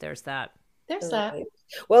 So there's that. There's that.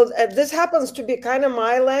 Well, this happens to be kind of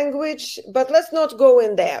my language, but let's not go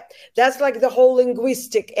in there. That's like the whole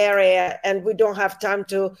linguistic area, and we don't have time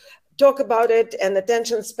to talk about it, and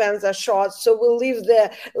attention spans are short. So we'll leave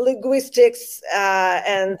the linguistics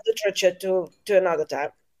and literature to another time.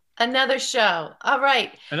 Another show. All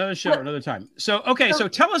right. Another show, another time. So, okay. So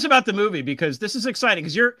tell us about the movie, because this is exciting,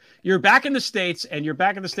 because you're back in the States, and you're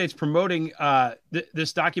back in the States promoting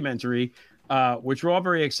this documentary, which we're all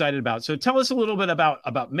very excited about. So tell us a little bit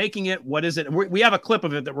about making it. What is it? We have a clip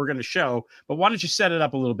of it that we're going to show, but why don't you set it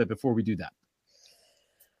up a little bit before we do that?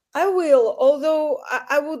 I will, although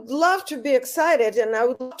I would love to be excited, and I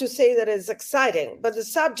would love to say that it's exciting, but the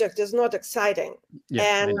subject is not exciting.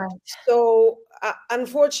 Yeah, and so,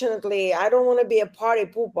 unfortunately, I don't want to be a party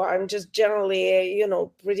pooper. I'm just generally a,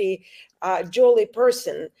 pretty jolly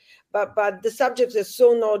person. But the subject is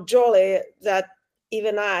so not jolly that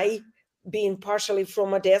even I, being partially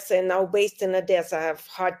from Odessa and now based in Odessa, I have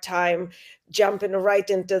hard time jumping right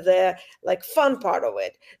into the fun part of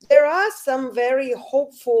it. There are some very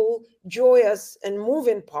hopeful, joyous, and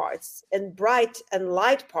moving parts, and bright and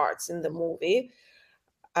light parts in the movie.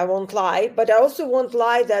 I won't lie, but I also won't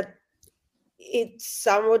lie that it's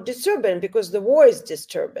somewhat disturbing, because the war is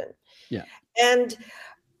disturbing. Yeah. And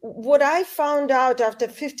what I found out after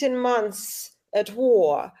 15 months at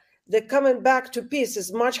war, that coming back to peace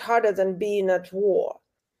is much harder than being at war.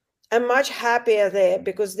 I'm much happier there,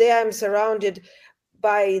 because there I'm surrounded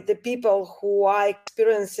by the people who are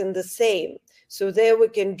experiencing the same. So there we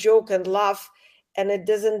can joke and laugh, and it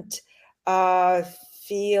doesn't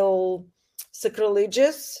feel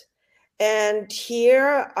sacrilegious. And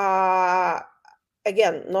here,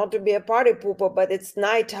 again, not to be a party pooper, but it's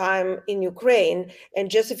nighttime in Ukraine. And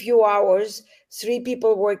just a few hours, 3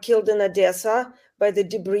 people were killed in Odessa by the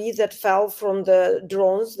debris that fell from the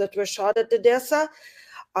drones that were shot at Odessa.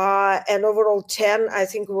 And overall 10, I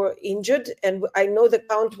think, were injured. And I know the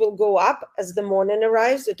count will go up as the morning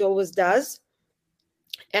arrives. It always does.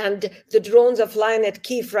 And the drones are flying at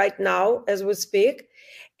Kyiv right now as we speak.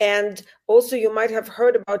 And also you might have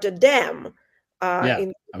heard about a dam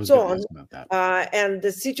in Kherson. And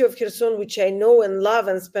the city of Kherson, which I know and love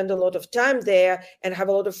and spend a lot of time there and have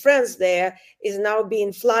a lot of friends there, is now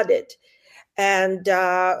being flooded. And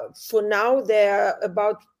for now, there are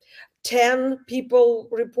about 10 people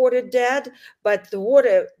reported dead, but the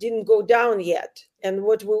water didn't go down yet. And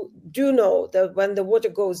what we do know, that when the water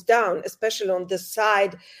goes down, especially on the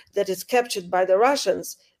side that is captured by the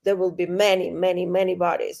Russians, there will be many, many, many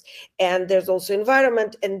bodies. And there's also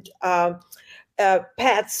environment and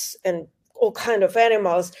pets and all kind of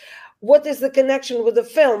animals. What is the connection with the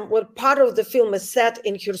film? Well, part of the film is set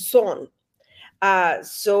in Kherson.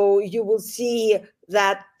 So you will see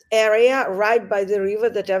that area right by the river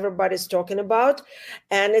that everybody's talking about.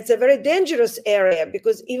 And it's a very dangerous area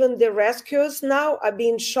because even the rescuers now are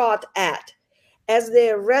being shot at as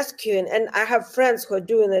they're rescuing. And I have friends who are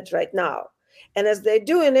doing it right now. And as they're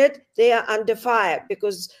doing it, they are under fire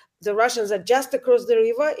because the Russians are just across the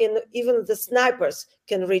river and even the snipers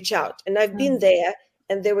can reach out. And I've been there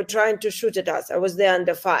and they were trying to shoot at us. I was there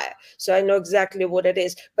under fire. So I know exactly what it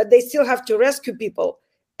is. But they still have to rescue people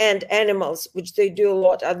and animals, which they do a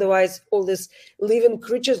lot. Otherwise, all these living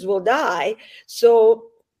creatures will die. So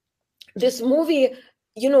this movie,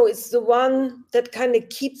 you know, it's the one that kind of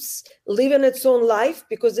keeps living its own life,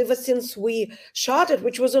 because ever since we shot it,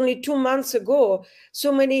 which was only 2 months ago,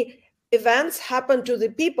 so many events happened to the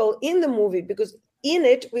people in the movie, because in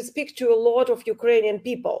it, we speak to a lot of Ukrainian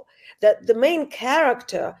people. That the main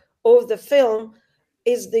character of the film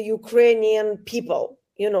is the Ukrainian people.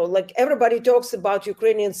 You know, like everybody talks about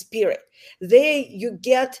Ukrainian spirit. There you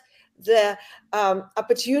get the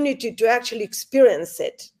opportunity to actually experience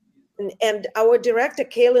it. And our director,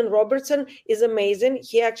 Kaylin Robertson, is amazing.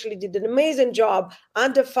 He actually did an amazing job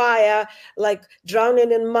under fire, like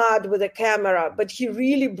drowning in mud with a camera. But he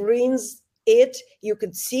really brings it. You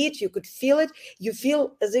could see it. You could feel it. You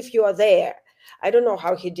feel as if you are there. I don't know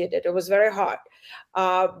how he did it. It was very hard.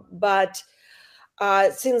 But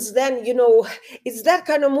since then, you know, it's that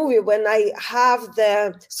kind of movie when I have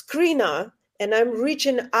the screener and I'm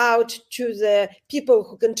reaching out to the people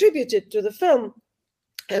who contributed to the film.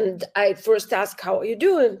 And I first ask, how are you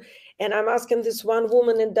doing? And I'm asking this one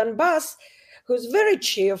woman in Donbass who's very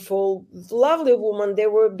cheerful, lovely woman. They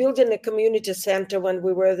were building a community center when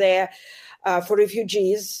we were there for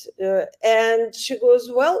refugees. And she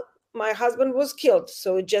goes, well, my husband was killed,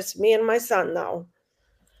 so it's just me and my son now.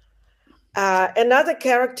 Another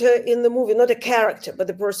character in the movie, not a character, but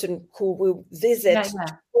the person who will visit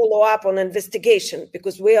to follow up on investigation,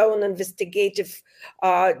 because we are on investigative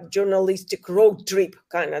journalistic road trip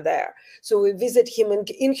kind of there. So we visit him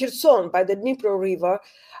in Kherson by the Dnipro River.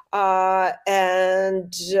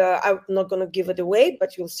 And I'm not going to give it away,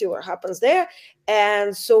 but you'll see what happens there.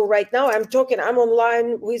 And so right now I'm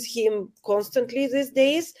online with him constantly these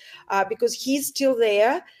days because he's still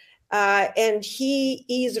there. And he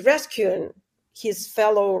is rescuing his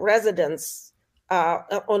fellow residents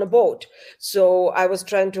on a boat. So I was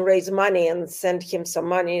trying to raise money and send him some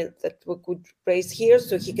money that we could raise here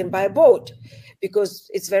so he can buy a boat, because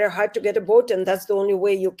it's very hard to get a boat, and that's the only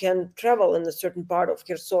way you can travel in a certain part of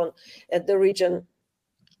Kherson at the region.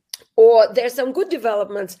 Or there's some good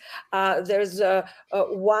developments. There's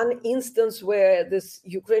one instance where this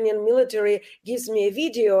Ukrainian military gives me a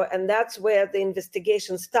video, and that's where the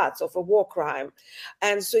investigation starts of a war crime.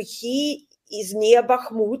 And so he is near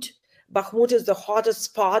Bakhmut. Bakhmut is the hottest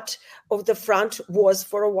spot of the front, was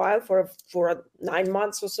for a while, for 9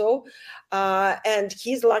 months or so. And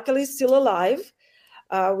he's luckily still alive,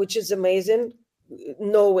 which is amazing,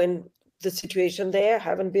 knowing the situation there,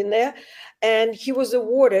 haven't been there. And he was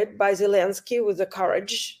awarded by Zelensky with the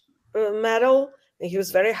Courage Medal. And he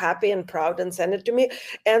was very happy and proud and sent it to me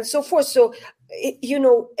and so forth. So, you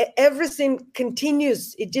know, everything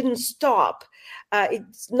continues. It didn't stop.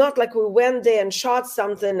 It's not like we went there and shot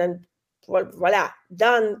something and voila,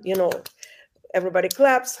 done, you know, everybody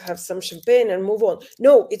claps, have some champagne and move on.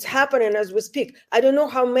 No, it's happening as we speak. I don't know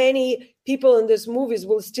how many people in these movies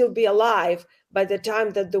will still be alive by the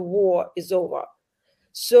time that the war is over.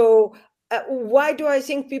 So why do I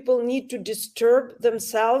think people need to disturb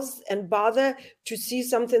themselves and bother to see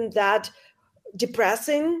something that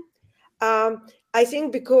depressing? I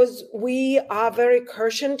think because we are very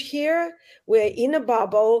cushioned here, we're in a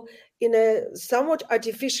bubble, in a somewhat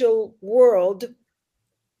artificial world,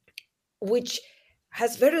 which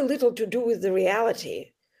has very little to do with the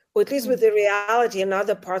reality, or at least with the reality in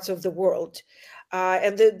other parts of the world.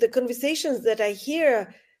 And the conversations that I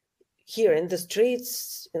hear here in the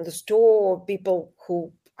streets, in the store, people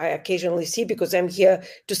who I occasionally see because I'm here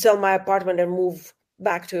to sell my apartment and move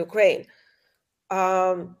back to Ukraine,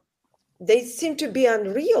 they seem to be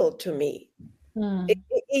unreal to me.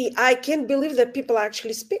 I can't believe that people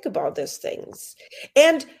actually speak about these things.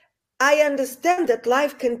 And I understand that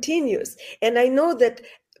life continues. And I know that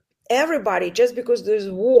everybody, just because there's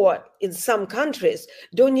war in some countries,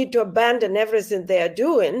 don't need to abandon everything they are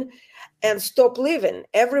doing and stop living.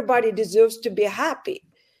 Everybody deserves to be happy.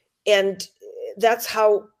 And that's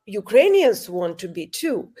how Ukrainians want to be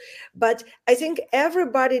too. But I think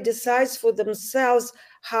everybody decides for themselves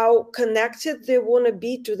how connected they want to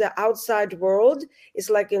be to the outside world. It's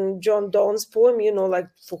like in John Donne's poem, like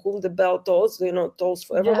for whom the bell tolls, tolls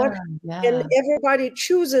for everyone. Yeah. And everybody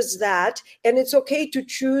chooses that. And it's okay to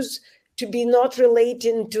choose to be not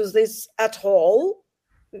relating to this at all.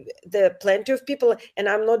 There are plenty of people, and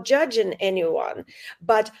I'm not judging anyone.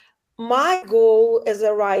 But my goal as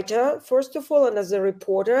a writer, first of all, and as a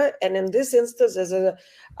reporter, and in this instance, as a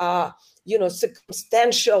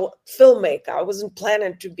circumstantial filmmaker, I wasn't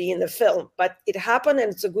planning to be in the film, but it happened,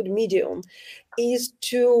 and it's a good medium, is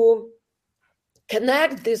to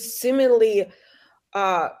connect these seemingly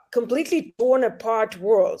completely torn apart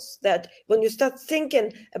worlds that when you start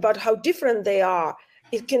thinking about how different they are,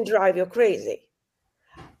 it can drive you crazy.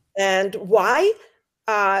 And why?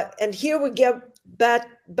 And here we get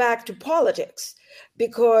back to politics,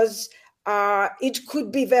 because it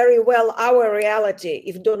could be very well our reality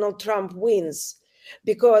if Donald Trump wins,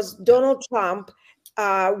 because Donald Trump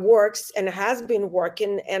works and has been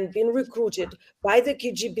working and been recruited by the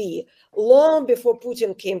KGB long before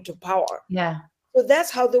Putin came to power. Yeah. So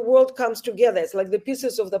that's how the world comes together. It's like the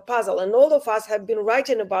pieces of the puzzle. And all of us have been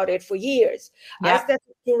writing about it for years. Yeah. I started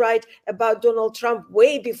to write about Donald Trump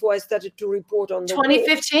way before I started to report on the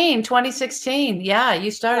 2015, war. 2016. Yeah,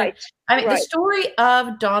 you started. Right. I mean, the story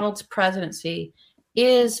of Donald's presidency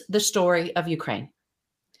is the story of Ukraine.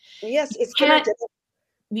 Yes, it's connected.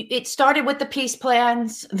 It started with the peace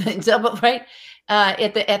plans, right?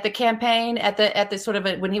 At the campaign, at the sort of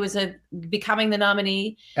when he was becoming the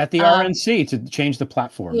nominee. At the RNC to change the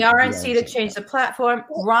platform. The RNC to change the platform.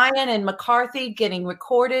 Ryan and McCarthy getting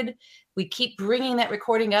recorded. We keep bringing that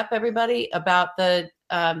recording up, everybody, about the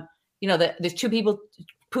there's two people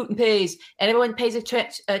Putin pays, and everyone pays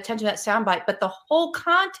attention to that soundbite. But the whole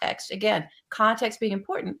context, again, context being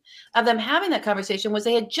important, of them having that conversation was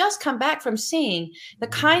they had just come back from seeing the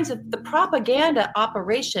kinds of the propaganda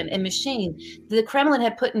operation and machine the Kremlin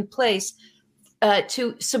had put in place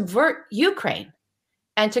to subvert Ukraine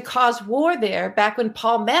and to cause war there back when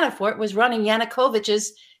Paul Manafort was running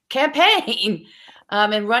Yanukovych's campaign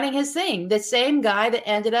and running his thing. The same guy that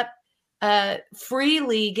ended up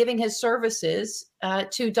freely giving his services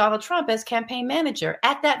to Donald Trump as campaign manager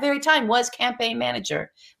at that very time, was campaign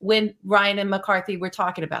manager when Ryan and McCarthy were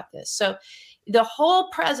talking about this. So the whole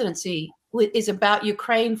presidency is about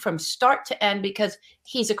Ukraine from start to end, because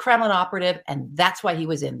he's a Kremlin operative, and that's why he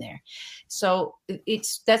was in there. So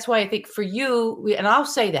that's why I think for you, and I'll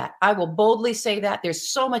say that, I will boldly say that there's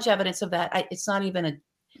so much evidence of that. It's not even a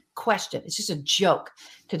question. It's just a joke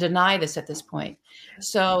to deny this at this point.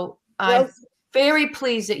 So I'm very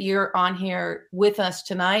pleased that you're on here with us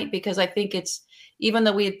tonight, because I think it's, even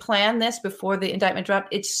though we had planned this before the indictment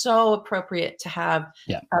dropped, it's so appropriate to have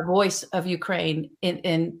a voice of Ukraine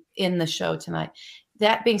in the show tonight.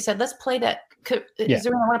 That being said, let's play that. Is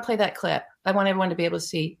there, I want to play that clip. I want everyone to be able to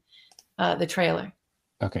see the trailer.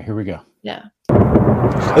 Okay, here we go. Yeah.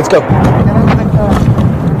 Let's go.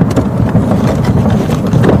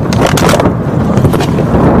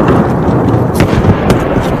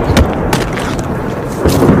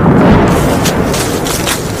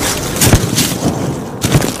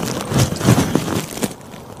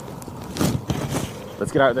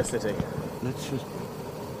 Let's get out of this city. Let's just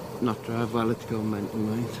not drive while it's going mental,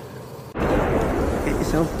 mate. Get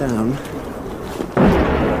yourself down.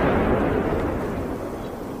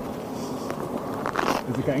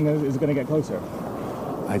 Is it going to get closer?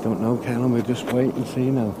 I don't know, Callum. We'll just wait and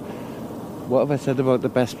see now. What have I said about the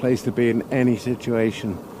best place to be in any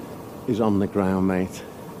situation is on the ground, mate.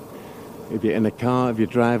 If you're in a car, if you're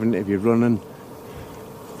driving, if you're running,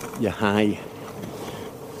 you're high.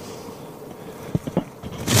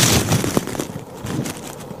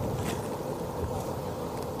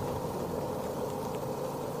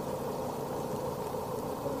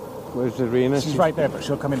 Where's Zarina? She's right there, but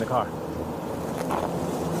she'll come in the car.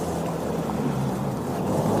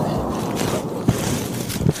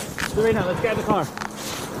 Zarina, let's get in the car.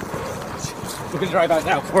 We're going to drive out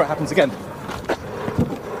now before it happens again.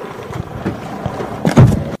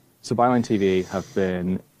 So Byline TV have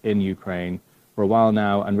been in Ukraine for a while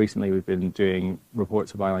now, and recently we've been doing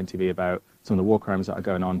reports for Byline TV about some of the war crimes that are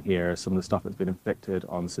going on here, some of the stuff that's been inflicted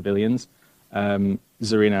on civilians.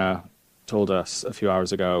 Zarina told us a few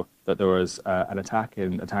hours ago that there was an attack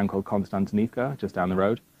in a town called Konstantinivka, just down the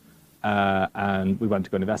road. And we went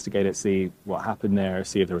to go and investigate it, see what happened there,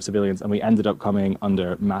 see if there were civilians, and we ended up coming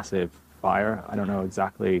under massive fire. I don't know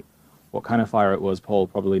exactly what kind of fire it was. Paul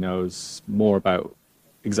probably knows more about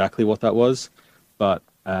exactly what that was, but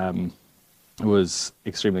it was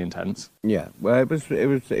extremely intense. Yeah, well, it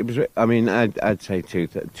was. I mean, I'd say two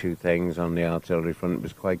things on the artillery front. It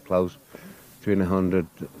was quite close, between 100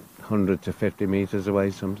 to 50 meters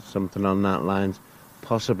away, something on that lines.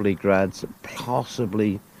 Possibly grads,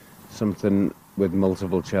 possibly something with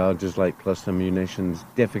multiple charges like cluster munitions.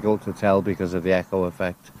 Difficult to tell because of the echo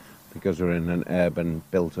effect, because we're in an urban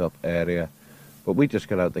built-up area. But we just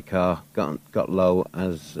got out the car, got low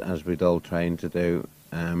as we'd all trained to do.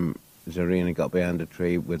 Zarina got behind a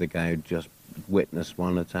tree with a guy who just witnessed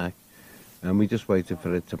one attack, and we just waited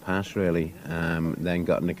for it to pass really. Then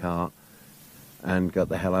got in the car and got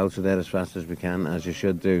the hell out of there as fast as we can, as you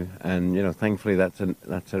should do. And you know, thankfully that's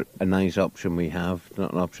a nice option we have,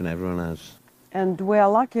 not an option everyone has. And we are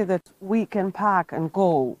lucky that we can pack and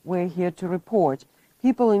go. We're here to report.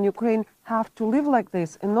 People in Ukraine have to live like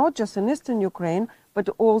this, and not just in eastern Ukraine, but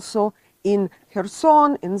also in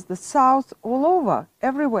Kherson, in the south, all over,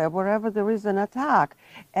 everywhere, wherever there is an attack.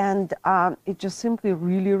 And it's just simply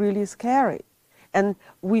really, really scary. And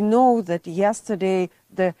we know that yesterday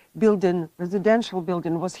the residential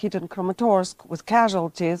building was hit in Kramatorsk with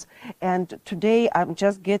casualties. And today I'm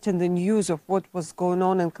just getting the news of what was going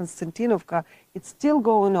on in Konstantinovka. It's still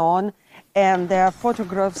going on. And there are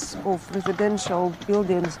photographs of residential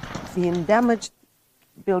buildings being damaged,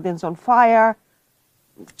 buildings on fire.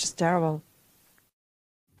 Just terrible.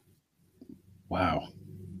 Wow.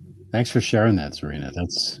 Thanks for sharing that, Zarina.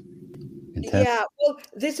 That's intense. Yeah, well,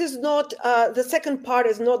 this is not, the second part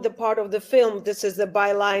is not the part of the film. This is the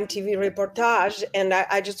Byline TV reportage. And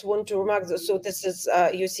I just want to remark, so this is,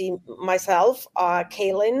 you see myself,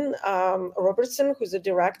 Kaylin Robertson, who's the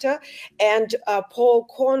director, and Paul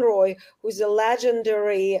Conroy, who's a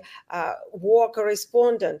legendary war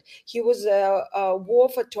correspondent. He was a war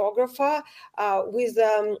photographer with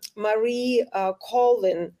Marie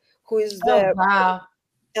Colvin, who is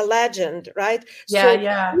a legend, right?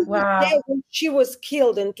 Yeah, wow. When she was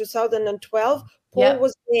killed in 2012, Paul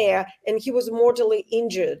was there and he was mortally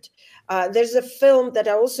injured. There's a film that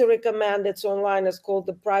I also recommend. It's online. It's called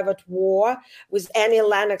The Private War with Annie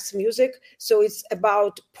Lennox music. So it's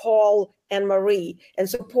about Paul and Marie. And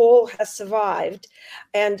so Paul has survived.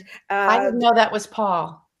 And I didn't know that was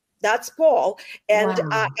Paul. That's Paul. And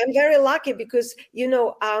wow. I'm very lucky because, you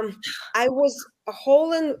know, I was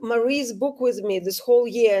holding Marie's book with me this whole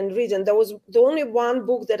year and reading. There was the only one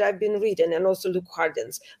book that I've been reading, and also Luke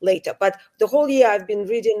Hardin's later. But the whole year I've been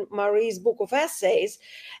reading Marie's book of essays.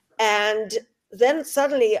 And then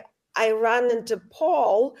suddenly I ran into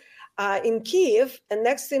Paul in Kiev. And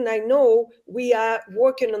next thing I know, we are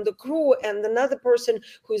working on the crew, and another person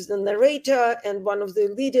who is the narrator and one of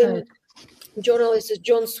the leading journalist is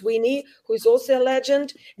John Sweeney, who is also a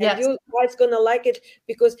legend. And you guys going to like it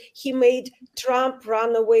because he made Trump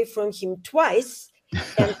run away from him twice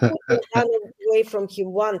and Putin run away from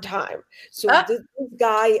him one time. So this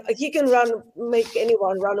guy, he can make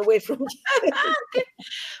anyone run away from him.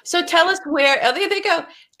 So tell us where, there they go.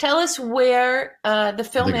 Tell us where the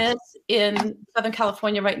film is in Southern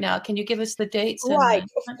California right now. Can you give us the dates? Right,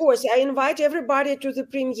 of course. I invite everybody to the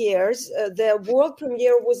premieres. The world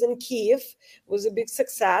premiere was in Kiev. It was a big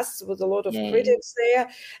success with a lot of critics there.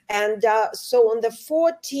 And so on the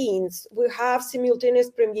 14th, we have simultaneous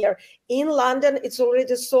premiere in London. It's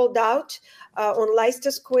already sold out on Leicester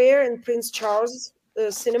Square and Prince Charles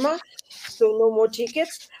Cinema. So no more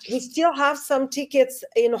tickets. We still have some tickets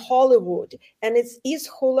in Hollywood, and it's East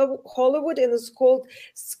Hollywood, and it's called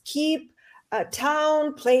Skip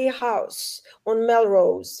Town Playhouse on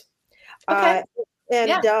Melrose. Okay.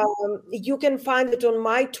 You can find it on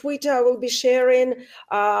my Twitter. I will be sharing.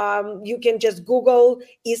 You can just Google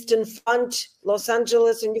Eastern Front Los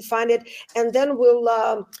Angeles and you find it. And then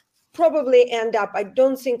we'll probably end up, I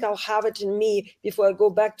don't think I'll have it in me before I go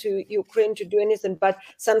back to Ukraine to do anything, but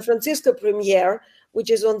San Francisco premiere, which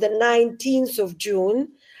is on the 19th of June.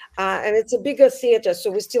 and it's a bigger theater,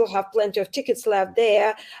 so we still have plenty of tickets left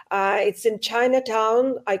there. It's in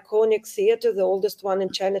Chinatown, iconic theater, the oldest one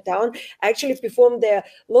in Chinatown. I actually performed there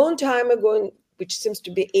a long time ago, which seems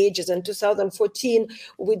to be ages. In 2014,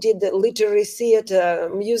 we did the literary theater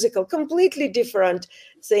musical, completely different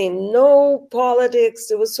thing, no politics.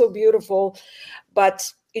 It was so beautiful,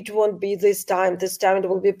 but it won't be this time. This time it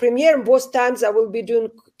will be premiere. And both times I will be doing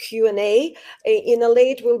Q&A. In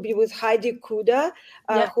LA, it will be with Heidi Kuda,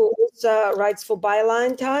 who also writes for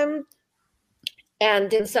Byline Time.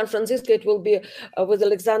 And in San Francisco, it will be with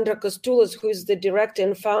Alexandra Kostulos, who is the director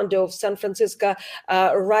and founder of San Francisco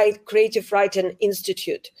Creative Writing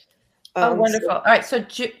Institute. Wonderful. All right. So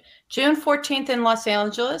June 14th in Los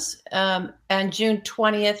Angeles and June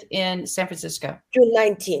 20th in San Francisco. June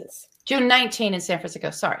 19th. June 19th in San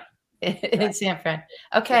Francisco. Sorry. In San Fran.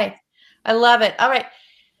 Okay. I love it. All right.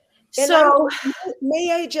 And so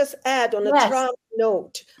may I just add on a Trump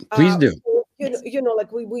note? Please do.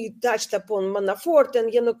 Like we touched upon Manafort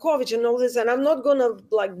and Yanukovych and all this, and I'm not gonna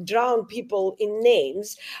like drown people in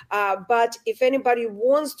names, but if anybody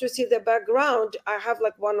wants to see the background, I have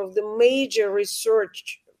like one of the major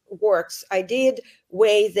research works I did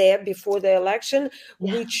way there before the election,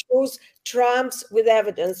 which shows Trump's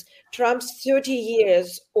 30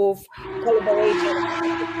 years of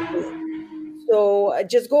collaboration. So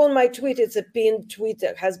just go on my tweet. It's a pinned tweet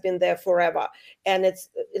that has been there forever, and it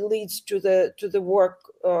leads to the work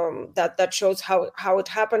that shows how it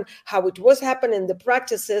happened, how it was happening, the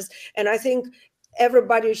practices. And I think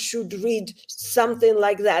everybody should read something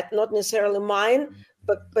like that, not necessarily mine,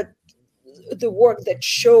 but the work that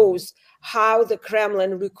shows how the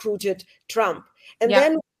Kremlin recruited Trump, and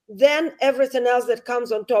then everything else that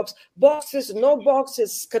comes on top, boxes, no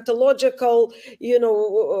boxes, scatological,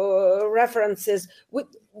 references, with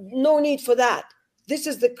no need for that. This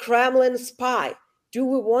is the Kremlin spy. Do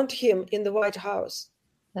we want him in the White House?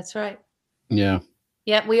 That's right. Yeah.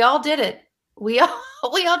 Yeah, we all did it. We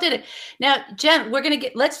all did it. Now, Jen, we're going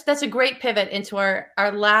to that's a great pivot into our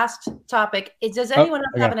last topic. Does anyone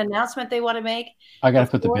else have an announcement they want to make? I got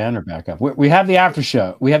to put the banner back up. We have the after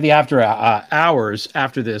show. We have the after hours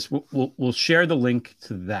after this. We'll share the link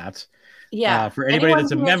to that. Yeah. For anybody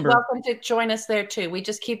that's a member. Welcome to join us there too. We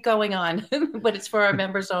just keep going on, but it's for our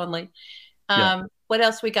members only. What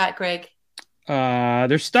else we got, Greg?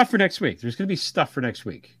 There's stuff for next week. There's going to be stuff for next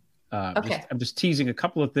week. Okay. I'm just teasing a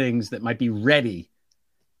couple of things that might be ready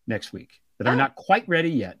next week that are not quite ready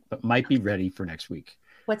yet, but might be ready for next week.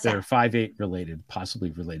 What's that? They're 5/8 related,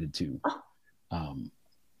 possibly related to,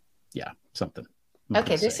 something.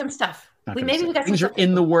 Okay, there's some stuff. We got things are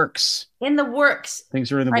in the works. In the works.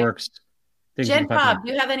 Things are in the works. Jen Taub,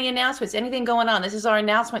 do you have any announcements? Anything going on? This is our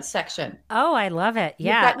announcement section. Oh, I love it.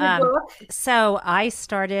 Yeah. You've got your book? So I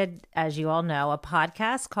started, as you all know, a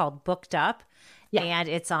podcast called Booked Up. Yeah. And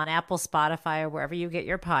it's on Apple, Spotify, or wherever you get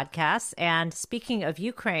your podcasts. And speaking of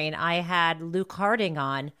Ukraine, I had Luke Harding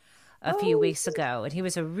on a few weeks ago, and he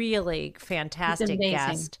was a really fantastic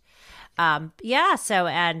guest. So,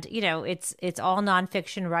 and it's all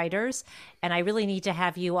nonfiction writers, and I really need to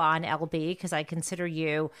have you on, LB, because I consider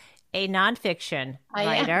you a nonfiction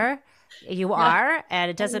writer. You are,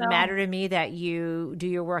 and it doesn't matter to me that you do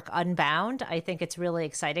your work unbound. I think it's really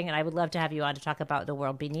exciting, and I would love to have you on to talk about The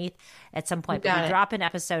World Beneath at some point. But we drop an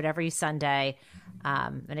episode every Sunday,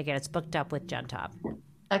 and again, it's Booked Up with Jen Taub.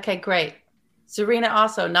 Okay, great. Zarina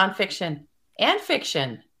also nonfiction and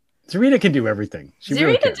fiction. Zarina can do everything.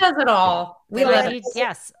 Zarina does it all. We love it.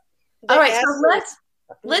 Yes. All right, so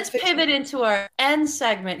let's pivot into our end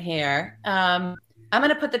segment here. I'm going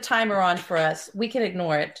to put the timer on for us. We can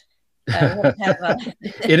ignore it.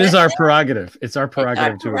 It is our prerogative. It's our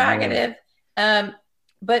prerogative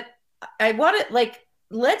but I want to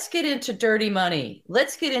let's get into dirty money.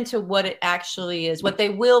 Let's get into what it actually is, what they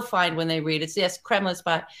will find when they read. It's Kremlin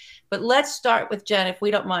spy. But let's start with Jen, if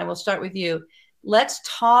we don't mind. We'll start with you. Let's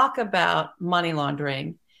talk about money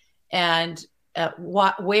laundering and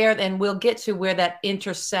we'll get to where that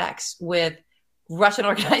intersects with Russian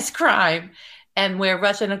organized crime, and where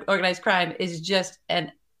Russian organized crime is just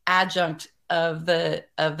an adjunct of the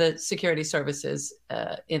security services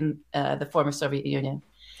in the former Soviet Union.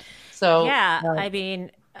 So I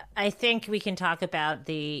mean, I think we can talk about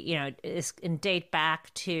and date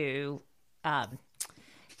back to,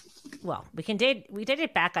 we date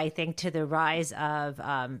it back, I think, to the rise of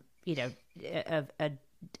of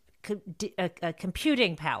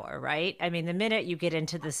computing power, right? I mean, the minute you get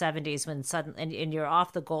into the 70s when and you're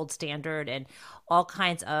off the gold standard and all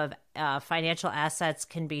kinds of financial assets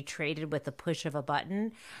can be traded with the push of a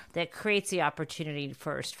button, that creates the opportunity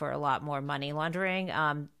first for a lot more money laundering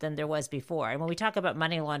than there was before. And when we talk about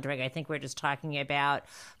money laundering, I think we're just talking about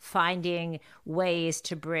finding ways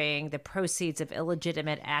to bring the proceeds of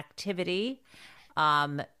illegitimate activity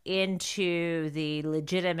into the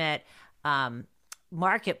legitimate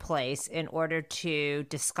marketplace in order to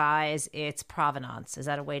disguise its provenance. Is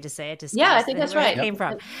that a way to say it? Disguise I think that's right. It came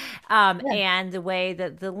from. And the way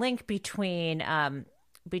that the link between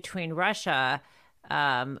Russia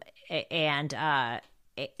and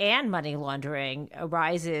money laundering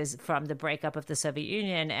arises from the breakup of the Soviet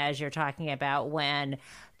Union, as you're talking about, when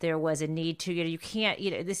there was a need to, you can't,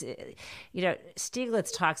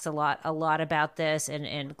 Stiglitz talks a lot about this,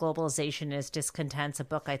 and Globalization is Discontent's a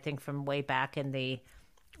book, I think, from way back in the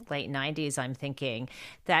late 90s, I'm thinking,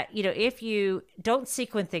 that, if you don't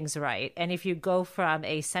sequence things right, and if you go from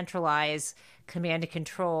a centralized command and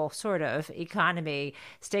control sort of economy,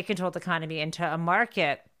 state-controlled economy, into a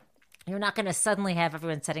market, you're not going to suddenly have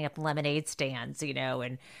everyone setting up lemonade stands,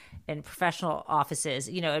 and professional offices.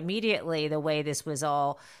 Immediately the way this was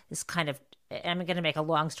all this kind of, I'm going to make a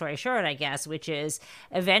long story short, I guess, which is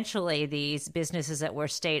eventually these businesses that were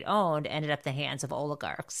state owned ended up in the hands of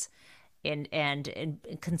oligarchs and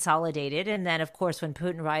consolidated. And then, of course, when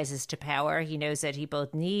Putin rises to power, he knows that he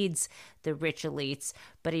both needs the rich elites,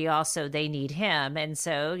 but they need him. And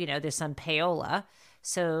so, there's some payola.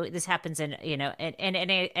 So this happens in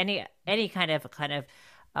any kind of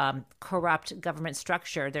corrupt government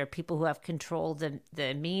structure. There are people who have controlled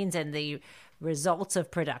the means and the results of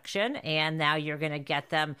production, and now you're going to get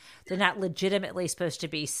them. They're not legitimately supposed to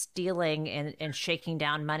be stealing and shaking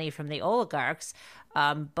down money from the oligarchs,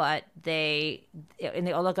 but the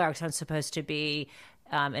oligarchs aren't supposed to be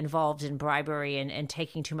involved in bribery and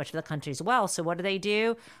taking too much of the country's wealth. So what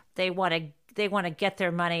do? They want to get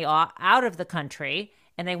their money out of the country,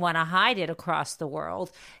 and they want to hide it across the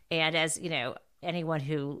world. And as anyone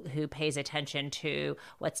who pays attention to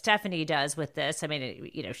what Stephanie does with this, I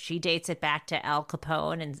mean, she dates it back to Al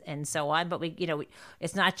Capone and so on. But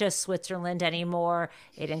it's not just Switzerland anymore.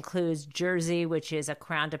 It includes Jersey, which is a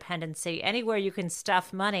crown dependency. Anywhere you can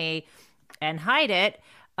stuff money and hide it,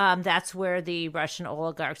 that's where the Russian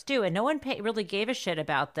oligarchs do. And no one really gave a shit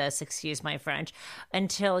about this, excuse my French,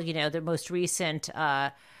 until, the most recent,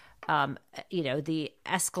 the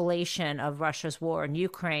escalation of Russia's war in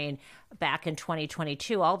Ukraine back in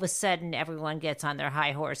 2022. All of a sudden, everyone gets on their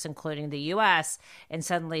high horse, including the U.S., and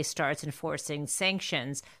suddenly starts enforcing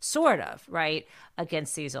sanctions, sort of, right,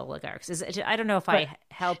 against these oligarchs. I don't know if I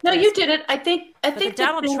helped. No, you did it. I think the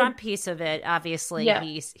Donald Trump piece of it, obviously,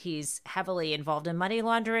 he's heavily involved in money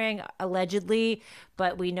laundering, allegedly,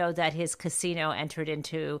 but we know that his casino entered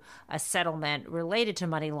into a settlement related to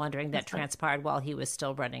money laundering that transpired while he was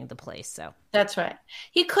still running the place. So that's right.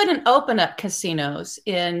 He couldn't open up casinos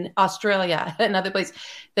in Australia and other places.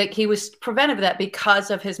 That he was prevented of that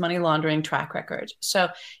because of his money laundering track record. So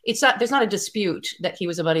there's not a dispute that he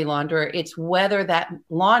was a money launderer. It's whether that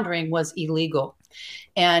laundering was illegal.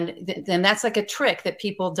 And then that's like a trick that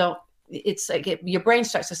people don't. It's like your brain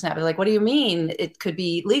starts to snap. It's like, what do you mean it could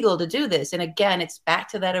be legal to do this? And again, it's back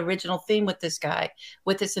to that original theme with this guy,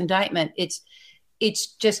 with this indictment. It's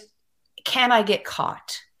just, can I get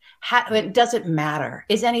caught? It doesn't matter.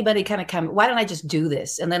 Is anybody kind of coming? Why don't I just do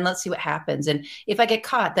this? And then let's see what happens. And if I get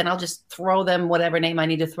caught, then I'll just throw them whatever name I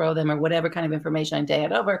need to throw them or whatever kind of information I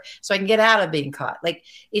hand over so I can get out of being caught. Like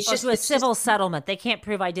it's just a civil settlement. They can't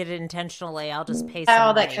prove I did it intentionally. I'll just pay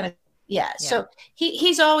all that kind of. Yeah. So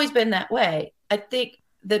he's always been that way. I think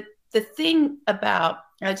the thing about,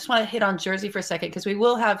 I just want to hit on Jersey for a second, because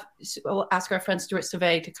we'll ask our friend Stuart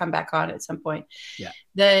Survey to come back on at some point. Yeah.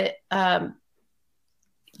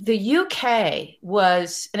 The UK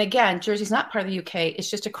was, and again, Jersey's not part of the UK. It's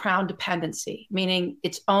just a crown dependency, meaning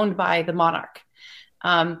it's owned by the monarch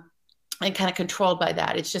and kind of controlled by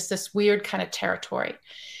that. It's just this weird kind of territory.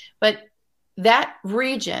 But that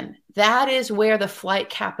region, that is where the flight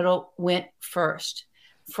capital went first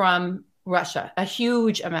from Russia, a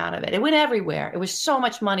huge amount of it. It went everywhere. It was so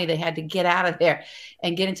much money they had to get out of there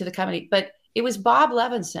and get into the company. But it was Bob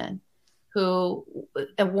Levinson who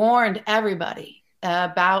warned everybody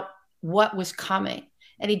about what was coming.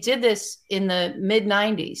 And he did this in the mid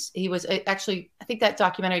 90s. He was actually, I think that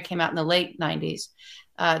documentary came out in the late 90s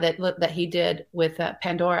that he did with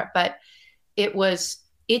Pandora. But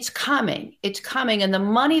it's coming. It's coming. And the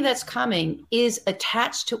money that's coming is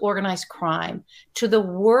attached to organized crime, to the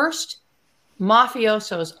worst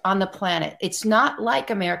mafiosos on the planet. It's not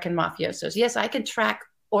like American mafiosos. Yes, I can track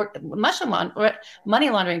money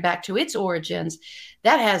laundering back to its origins.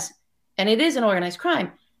 And it is an organized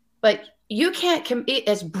crime, but you can't,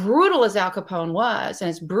 as brutal as Al Capone was, and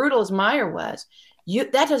as brutal as Meyer was,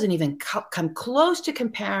 that doesn't even come close to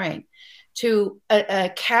comparing to a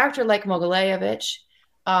character like Mogilevich,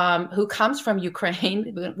 who comes from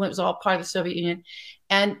Ukraine, when it was all part of the Soviet Union,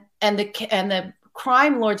 and the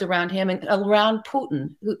crime lords around him and around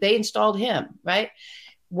Putin, who they installed him, right?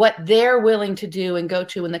 What they're willing to do and go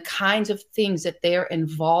to, and the kinds of things that they're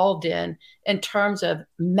involved in terms of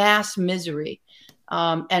mass misery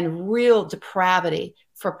and real depravity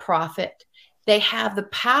for profit. They have the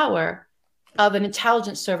power of an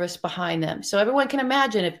intelligence service behind them. So everyone can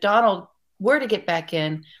imagine if Donald were to get back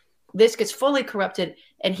in, this gets fully corrupted,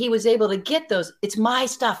 and he was able to get those. It's my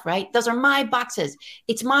stuff, right? Those are my boxes.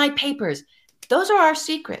 It's my papers. Those are our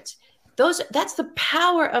secrets. That's the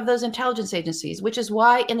power of those intelligence agencies, which is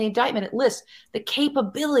why in the indictment it lists the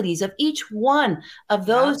capabilities of each one of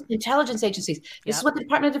those intelligence agencies. This is what the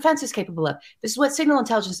Department of Defense is capable of. This is what signal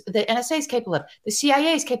intelligence, the NSA is capable of. The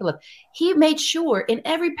CIA is capable of. He made sure in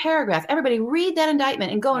every paragraph, everybody read that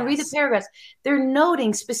indictment and go and read the paragraphs. They're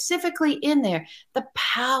noting specifically in there the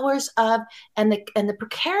powers of and the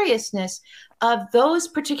precariousness of those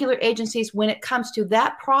particular agencies when it comes to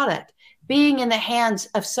that product being in the hands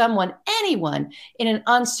of anyone in an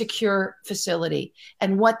unsecure facility,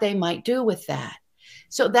 and what they might do with that.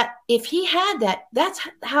 So that if he had that, that's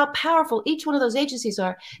how powerful each one of those agencies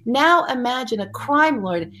are. Now imagine a crime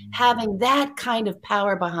lord having that kind of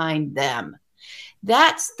power behind them.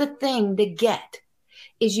 That's the thing to get,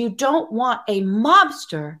 is you don't want a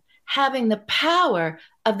mobster having the power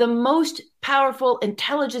of the most powerful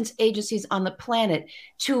intelligence agencies on the planet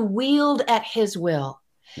to wield at his will.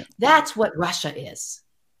 That's what Russia is.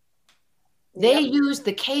 They used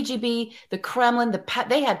the KGB, the Kremlin,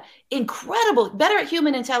 they had better at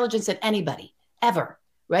human intelligence than anybody ever,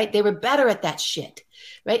 right? They were better at that shit,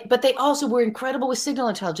 right? But they also were incredible with signal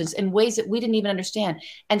intelligence in ways that we didn't even understand.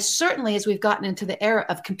 And certainly as we've gotten into the era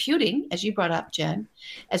of computing, as you brought up, Jen,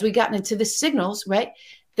 as we've gotten into the signals, right?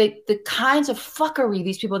 The kinds of fuckery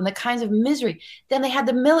these people and the kinds of misery. Then they had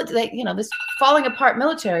the military, this falling apart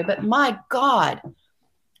military, but my God,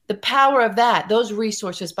 the power of those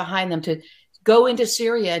resources behind them to go into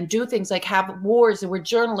Syria and do things like have wars where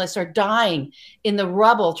journalists are dying in the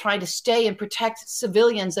rubble, trying to stay and protect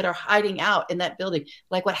civilians that are hiding out in that building,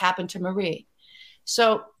 like what happened to Marie.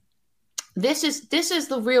 So this is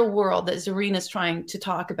the real world that Zarina's trying to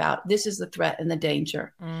talk about. This is the threat and the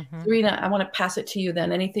danger. Mm-hmm. Zarina, I want to pass it to you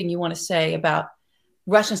then. Anything you want to say about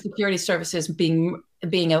Russian security services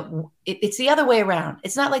it's the other way around.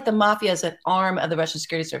 It's not like the mafia is an arm of the Russian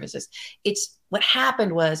security services. It's what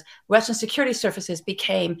happened was Russian security services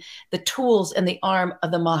became the tools and the arm of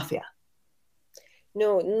the mafia.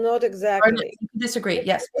 No, not exactly. Disagree.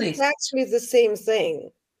 Yes, please. It's actually the same thing.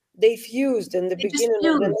 They fused in the beginning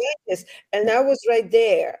of the 90s, and I was right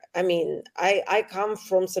there. I mean, I come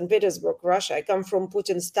from St. Petersburg, Russia. I come from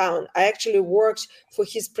Putin's town. I actually worked for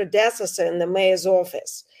his predecessor in the mayor's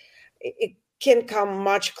office. It can come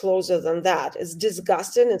much closer than that. It's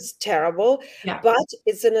disgusting. It's terrible. Yeah. But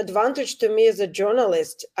it's an advantage to me as a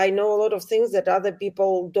journalist. I know a lot of things that other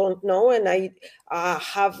people don't know, and I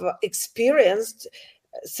have experienced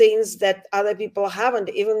things that other people haven't,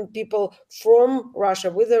 even people from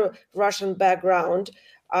Russia with a Russian background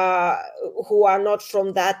who are not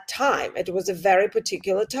from that time. It was a very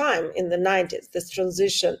particular time in the 90s, this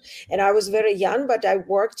transition. And I was very young, but I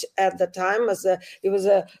worked at the time it was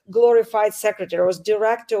a glorified secretary. I was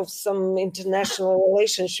director of some international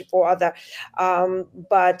relationship or other.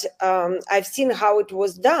 But I've seen how it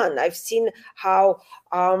was done. I've seen how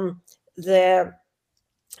the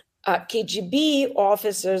KGB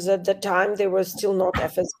officers at the time, they were still not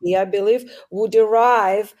FSB, I believe, would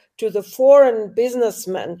arrive to the foreign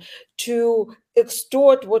businessmen to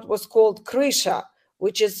extort what was called krysha,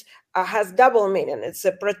 which has double meaning. It's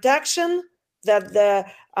a protection that the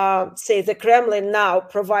Kremlin now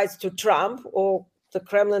provides to Trump, or the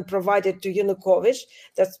Kremlin provided to Yanukovych.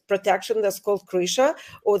 That's protection that's called krysha,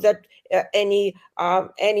 or that any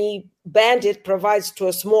bandit provides to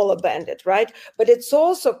a smaller bandit, right? But it's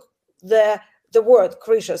also the word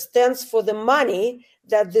krysha stands for the money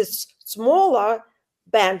that this smaller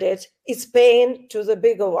bandit is paying to the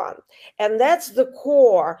bigger one. And that's the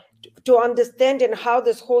core to understanding how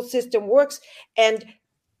this whole system works. And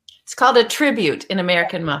it's called a tribute in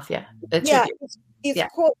American mafia. It's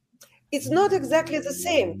called. It's not exactly the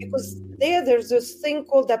same, because there's this thing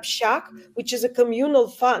called общак, which is a communal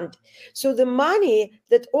fund. So the money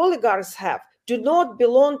that oligarchs have do not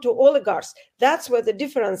belong to oligarchs. That's where the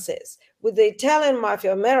difference is with the Italian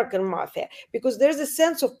mafia, American mafia, because there's a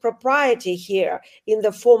sense of propriety here in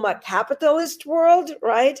the former capitalist world,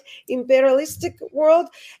 right? Imperialistic world.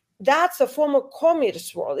 That's a former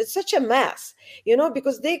communist world. It's such a mess,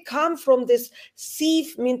 because they come from this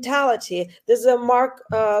thief mentality. There's a Mark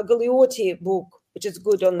Galliotti book, which is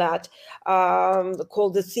good on that,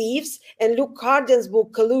 called The Thieves, and Luke Carden's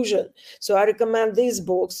book, Collusion. So I recommend these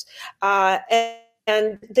books.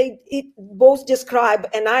 And they both describe,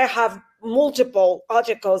 and I have multiple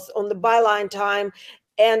articles on the Byline Time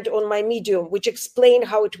and on my Medium, which explain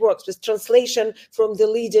how it works with translation from the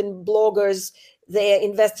leading bloggers, their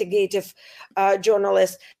investigative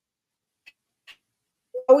journalists.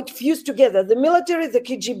 How it fused together, the military, the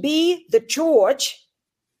KGB, the church,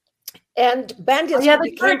 and bandits.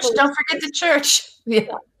 The church. Don't forget the church.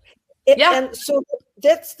 Yeah. And so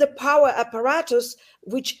that's the power apparatus,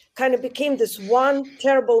 which kind of became this one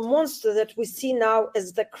terrible monster that we see now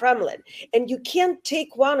as the Kremlin. And you can't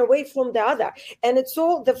take one away from the other. And it's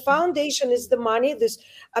all, the foundation is the money, this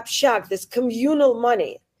общак, this communal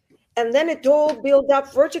money. And then it all built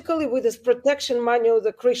up vertically with this protection money of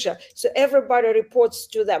the Krisha. So everybody reports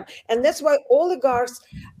to them. And that's why oligarchs,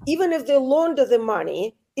 even if they launder the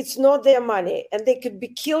money, it's not their money, and they could be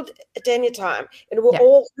killed at any time. And we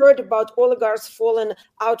all heard about oligarchs falling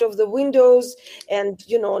out of the windows and,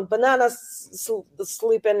 and bananas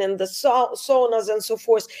sleeping in the saunas and so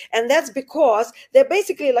forth. And that's because they're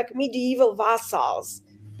basically like medieval vassals.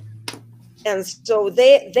 And so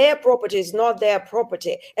their property is not their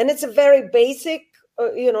property. And it's a very basic,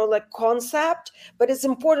 concept, but it's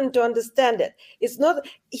important to understand it. It's not,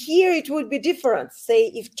 here it would be different.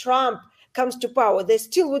 Say if Trump comes to power, there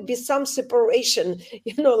still would be some separation,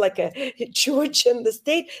 like a church and the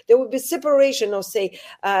state. There would be separation of, say,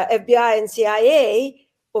 FBI and CIA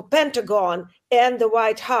or Pentagon and the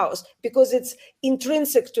White House, because it's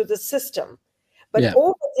intrinsic to the system. But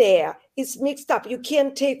over there, it's mixed up. You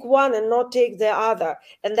can't take one and not take the other.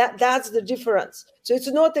 And that's the difference. So it's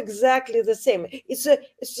not exactly the same. It's a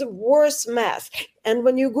worse mess. And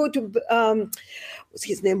when you go to, what's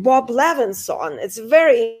his name, Bob Levinson, it's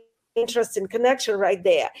very interesting connection right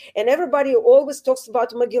there. And everybody always talks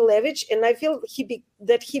about Mogilevich, and I feel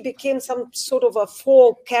that he became some sort of a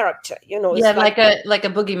folk character, like a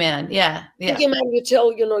boogeyman. Yeah. Boogeyman, you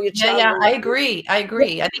tell, your child. Yeah, I agree. I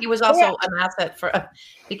think he was also an asset for, I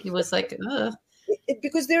think he was like,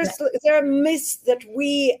 because there are myths that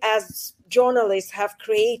we as journalists have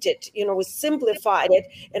created, we simplified it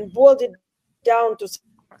and boiled it down to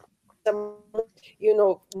some,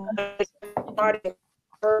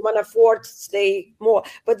 Manafort stay more,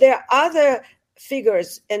 but there are other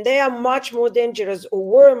figures, and they are much more dangerous, or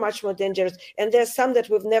were much more dangerous, and there's some that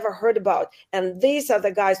we've never heard about, and these are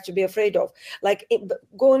the guys to be afraid of. Like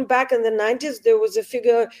going back in the 90s, there was a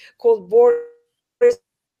figure called Boris.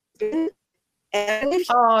 Zarina,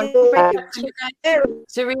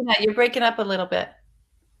 you're breaking up a little bit.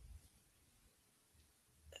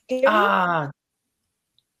 Can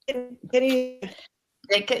you?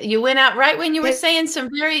 You went out right when you were saying some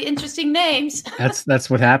very interesting names. That's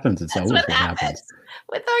what happens. It's always what happens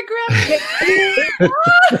with our grandma.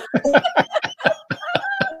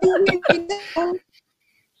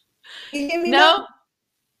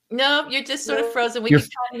 No, you're just sort of frozen. We can kind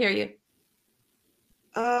of hear you.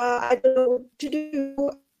 I don't know what to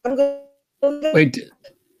do. I'm going. Wait.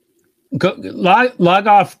 Go log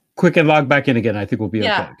off quick and log back in again. I think we'll be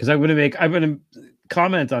okay, because I'm going to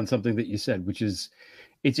comment on something that you said, which is,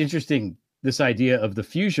 it's interesting, this idea of the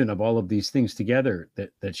fusion of all of these things together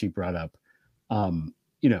that she brought up, and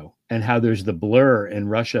how there's the blur in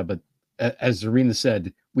Russia. But as Zarina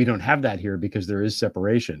said, we don't have that here because there is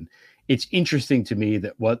separation. It's interesting to me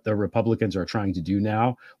that what the Republicans are trying to do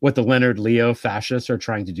now, what the Leonard Leo fascists are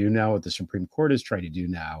trying to do now, what the Supreme Court is trying to do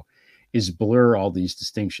now, is blur all these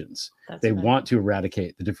distinctions. They want to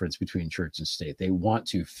eradicate the difference between church and state. They want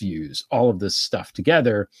to fuse all of this stuff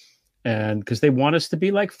together, and because they want us to be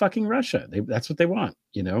like fucking Russia. That's what they want,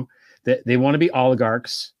 They want to be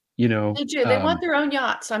oligarchs, They do. They want their own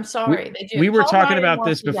yachts. I'm sorry. They do. We were talking about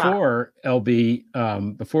this before,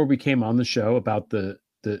 LB, before we came on the show, about the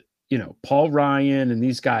Paul Ryan and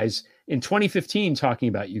these guys in 2015 talking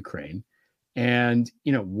about Ukraine. And,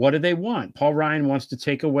 what do they want? Paul Ryan wants to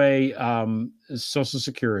take away Social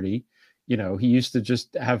Security. He used to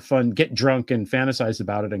just have fun, get drunk and fantasize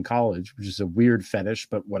about it in college, which is a weird fetish,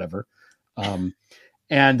 but whatever. He,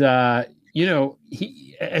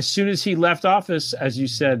 as soon as he left office, as you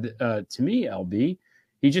said to me, LB,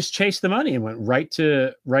 he just chased the money and went right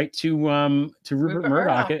to Rupert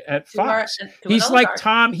Murdoch at Fox. He's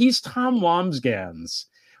Tom Wambsgans.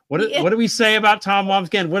 What do we say about Tom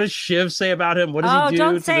Wambsgans? What does Shiv say about him? What does he do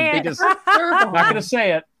don't to say the it. biggest? I'm not going to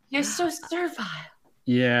say it. You're so servile.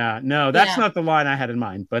 Yeah, no, that's not the line I had in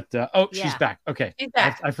mind. But she's back. Okay, she's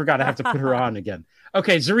back. I forgot I have to put her on again.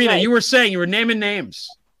 Okay, Zarina, you were saying you were naming names.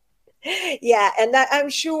 Yeah, and I'm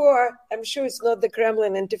sure it's not the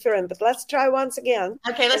Kremlin interfering, but let's try once again.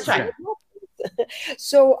 Okay, let's try.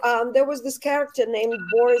 So there was this character named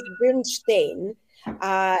Boris Bernstein,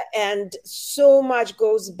 and so much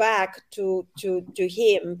goes back to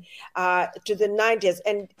him, to the 90s,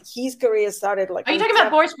 and his career started like. Are you talking about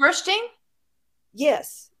Boris Bernstein?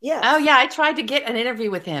 Yes. Oh yeah, I tried to get an interview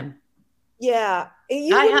with him. Yeah,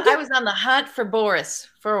 I was on the hunt for Boris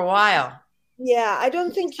for a while. Yeah, I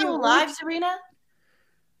don't think still alive, Zarina.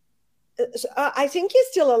 I think he's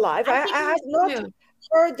still alive. I have not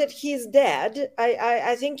heard that he's dead.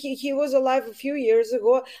 I think he was alive a few years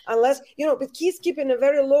ago, unless but he's keeping a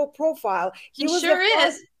very low profile. He sure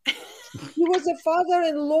is. He was the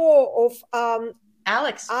father-in-law of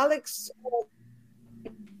Alex. Who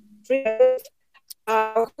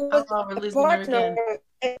was we're losing her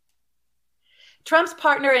again. Trump's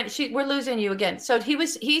partner, and we're losing you again. So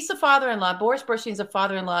he's the father-in-law. Boris Bernstein's the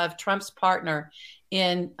father-in-law of Trump's partner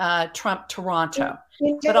in Trump Toronto,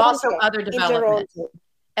 but also other development.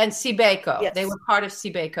 And Seabeko. Yes. They were part of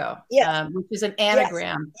Seabeko, yes. Which is an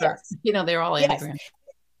anagram. Yes. They're all anagrams.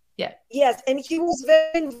 Yeah. Yes, and he was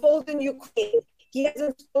very involved in Ukraine. He has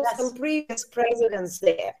installed some previous presidents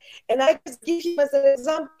there. And I just give him as an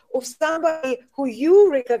example of somebody who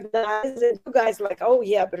you recognize, and you guys like, oh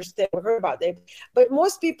yeah, but we heard about them. But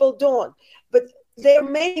most people don't. But there are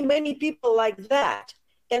many, many people like that.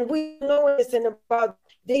 And we know anything about,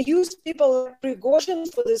 they use people like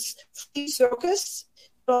Prigozhin for this free circus,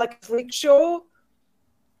 like a freak show,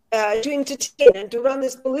 to entertain and to run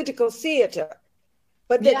this political theater.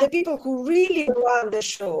 But the people who really run the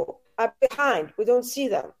show are behind. We don't see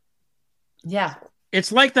them. Yeah.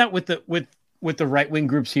 It's like that with the right-wing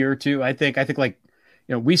groups here too. I think like,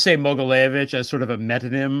 we say Mogilevich as sort of a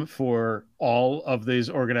metonym for all of these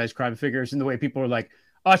organized crime figures, in the way people are like,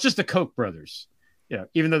 oh, it's just the Koch brothers.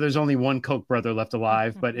 Even though there's only one Koch brother left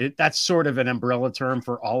alive, but that's sort of an umbrella term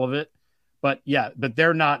for all of it. But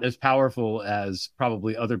they're not as powerful as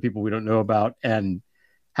probably other people we don't know about, and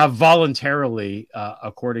have voluntarily,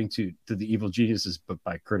 according to the Evil Geniuses book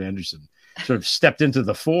by Kurt Anderson, sort of stepped into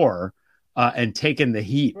the fore and taken the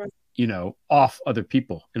heat, off other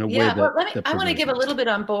people in a way that. Well, I want to give a little bit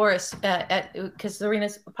on Boris, because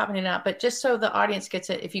Zarina's popping it out, but just so the audience gets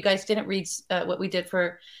it, if you guys didn't read what we did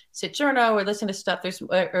for Sitjourno or listen to stuff,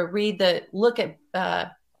 or look at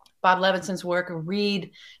Bob Levinson's work, or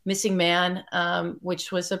read Missing Man,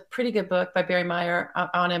 which was a pretty good book by Barry Meyer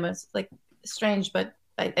on him. It's like strange, but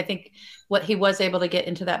I think what he was able to get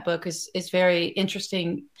into that book is very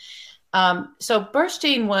interesting. So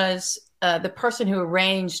Bernstein was the person who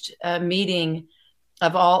arranged a meeting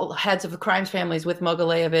of all heads of the crimes families with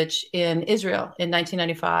Mogilevich in Israel in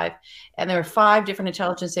 1995. And there were 5 different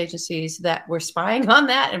intelligence agencies that were spying on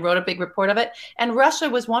that and wrote a big report of it. And Russia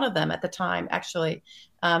was one of them at the time, actually.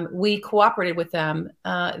 We cooperated with them.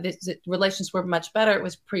 The relations were much better. It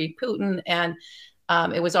was pre-Putin, and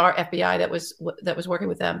it was our FBI that was working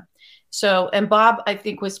with them. So, and Bob, I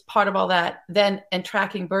think, was part of all that then, and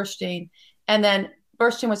tracking Bernstein. And then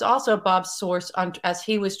Bernstein was also Bob's source as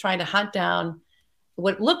he was trying to hunt down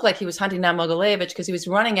what looked like he was hunting down Mogilevich, because he was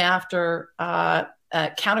running after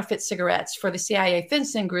counterfeit cigarettes for the CIA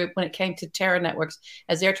FinCEN group when it came to terror networks,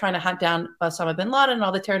 as they're trying to hunt down Osama bin Laden and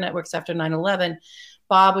all the terror networks after 9/11.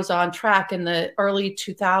 Bob was on track in the early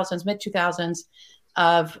 2000s, mid 2000s,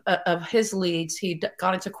 of his leads. He'd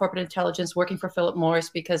gone into corporate intelligence, working for Philip Morris,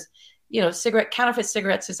 because counterfeit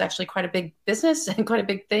cigarettes is actually quite a big business and quite a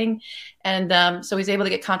big thing. And so he's able to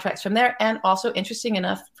get contracts from there. And also, interesting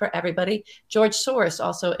enough for everybody, George Soros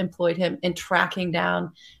also employed him in tracking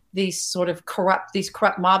down these corrupt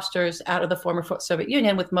mobsters out of the former Soviet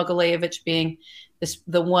Union, with Mogilevich being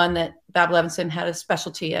the one that Bob Levinson had a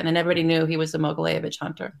specialty in, and everybody knew he was the Mogilevich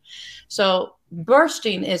hunter. So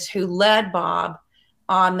Bernstein is who led Bob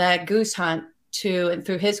on that goose hunt and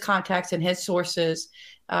through his contacts and his sources,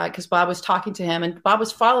 because Bob was talking to him, and Bob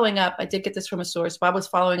was following up. I did get this from a source. Bob was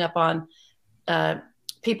following up on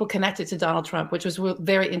people connected to Donald Trump, which was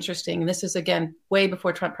very interesting. And this is, again, way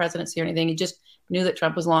before Trump presidency or anything. He just knew that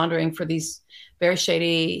Trump was laundering for these very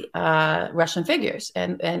shady Russian figures.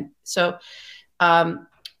 And so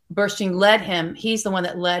Bernstein led him. He's the one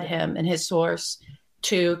that led him and his source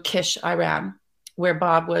to Kish, Iran, where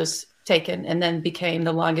Bob was taken and then became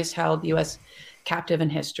the longest held U.S. captive in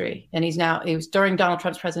history. And he was during Donald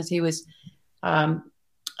Trump's presidency,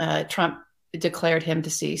 Trump declared him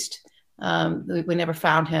deceased. We never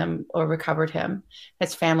found him or recovered him.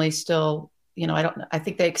 His family still, I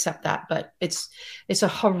think they accept that, but it's a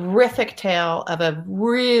horrific tale of a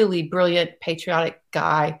really brilliant, patriotic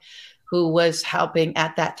guy who was helping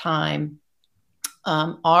at that time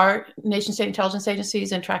our nation state intelligence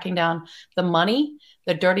agencies in tracking down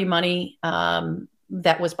the dirty money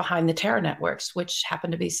that was behind the terror networks, which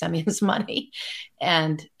happened to be Semyon's money.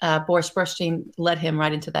 And Boris Burstein led him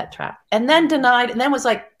right into that trap, and then denied, and then was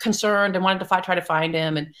like concerned and wanted to try to find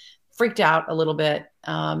him, and freaked out a little bit.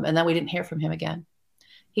 And then we didn't hear from him again.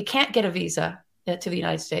 He can't get a visa to the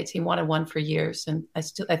United States. He wanted one for years, and I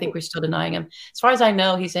think we're still denying him. As far as I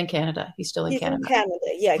know, he's in Canada. He's still in Canada.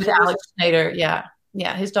 Yeah. With Alex Nader. Yeah.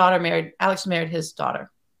 His daughter Alex married his daughter.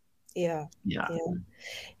 Yeah.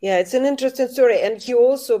 It's an interesting story. And he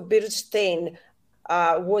also, Burstein,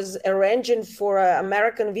 was arranging for an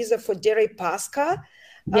American visa for Deripaska.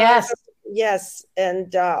 Yes.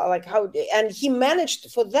 And and he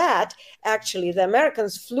managed for that. Actually, the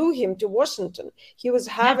Americans flew him to Washington. He was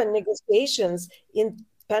having negotiations in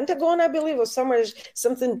Pentagon, I believe, or somewhere,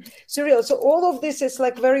 something surreal. So all of this is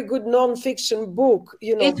like very good nonfiction book,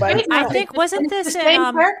 I think, wasn't this the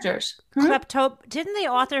same characters? Didn't the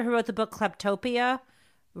author who wrote the book Kleptopia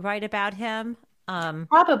write about him?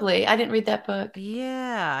 Probably. I didn't read that book.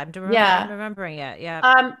 Yeah, I'm remembering it.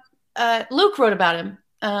 Yeah. Luke wrote about him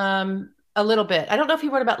a little bit. I don't know if he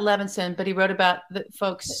wrote about Levinson, but he wrote about the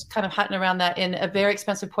folks kind of hunting around that in a very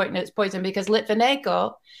expensive poison, because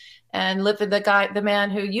Litvinenko and the man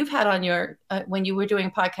who you've had on your when you were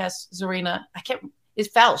doing podcast, Zarina, is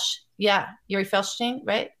Felsch. Yeah, Yuri Felstein,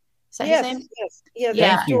 right? Is that his name? Yes.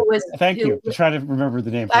 Yeah. Thank you. I'm trying to remember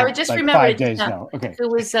the name. I would just remember 5 days now. Okay. Who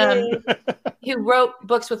was who wrote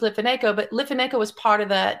books with Litvinenko, but Litvinenko was part of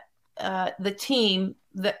that the team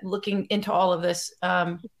that looking into all of this.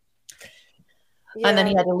 And then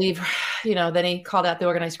he had to leave. Then he called out the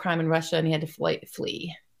organized crime in Russia, and he had to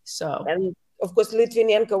flee. So. And of course,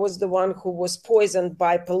 Litvinenko was the one who was poisoned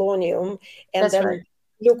by polonium, and That's then right.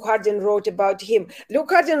 Luke Hardin wrote about him.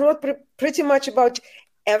 Luke Hardin wrote pretty much about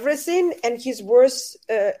everything, and he's worth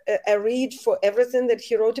a read for everything that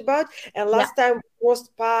he wrote about. And last time,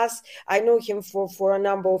 Post Pass, I know him for a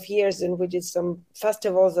number of years, and we did some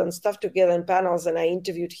festivals and stuff together and panels, and I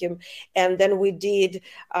interviewed him. And then we did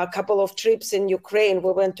a couple of trips in Ukraine.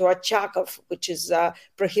 We went to Achakov, which is a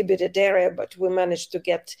prohibited area, but we managed to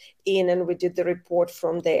get in, and we did the report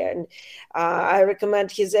from there. And I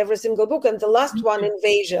recommend his every single book. And the last one,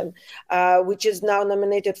 Invasion, which is now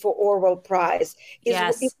nominated for Orwell Prize.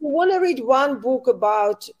 If you want to read one book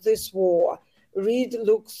about this war, read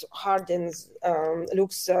Luke's book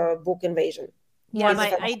Invasion. Yeah,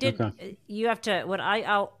 I did. Okay. You have to.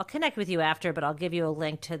 I'll connect with you after, but I'll give you a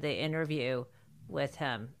link to the interview with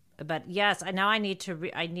him. But yes, now I need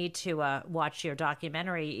to watch your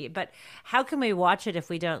documentary. But how can we watch it if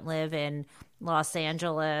we don't live in Los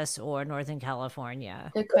Angeles or Northern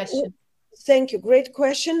California? Good question. Thank you. Great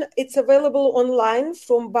question. It's available online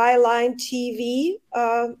from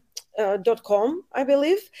bylinetv.com, I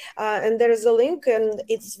believe. And there is a link, and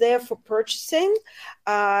it's there for purchasing.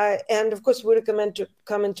 And of course, we recommend to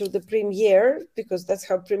come into the premiere, because that's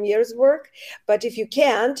how premieres work. But if you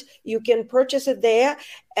can't, you can purchase it there.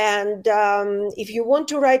 And if you want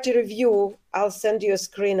to write a review, I'll send you a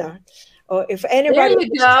screener. Or if anybody... There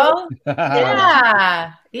you go.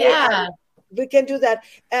 Yeah. We can do that.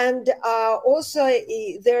 And also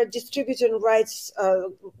there are distribution rights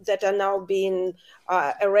that are now being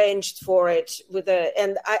arranged for it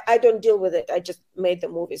and I don't deal with it. I just made the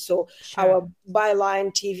movie. So our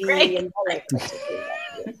Byline TV and all that.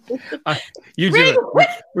 You do it.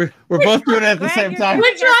 We're both doing it at the same time.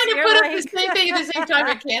 We're trying to put up the same thing at the same time.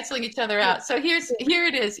 We're canceling each other out. So here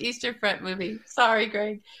it is, Eastern Front movie. Sorry,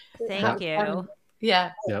 Greg. Thank you.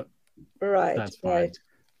 Yeah. Yep. Right. That's fine.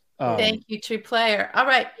 Thank you, True Player. All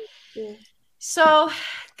right. So,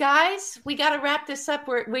 guys, we got to wrap this up.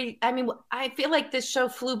 I feel like this show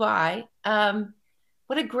flew by.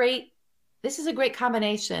 This is a great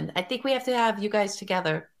combination. I think we have to have you guys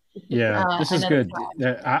together. Yeah, this is good.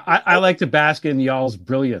 I like to bask in y'all's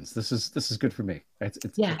brilliance. This is good for me. It's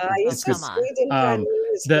good.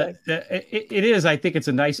 It is. I think it's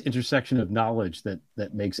a nice intersection of knowledge that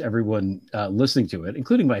makes everyone listening to it,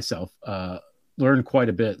 including myself, learn quite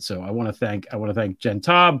a bit. So I want to thank Jen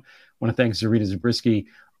Taub. I want to thank Zarina Zabrisky.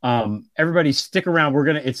 Everybody stick around.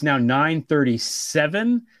 It's now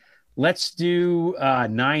 9:37. Let's do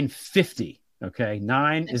 9:50. Okay.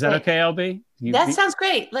 Is that okay, LB? That sounds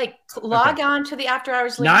great. Like log on to the after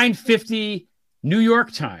hours. 9:50 New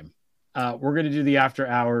York time. We're going to do the after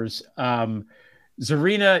hours.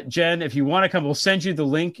 Zarina, Jen, if you want to come, we'll send you the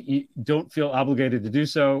link. You don't feel obligated to do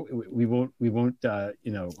so. We won't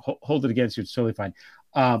hold it against you. It's totally fine.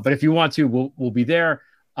 But if you want to, we'll be there.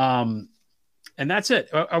 And that's it.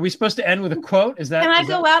 Are we supposed to end with a quote? Is that? Can I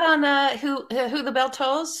go out on who the bell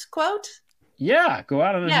tolls quote? Yeah, go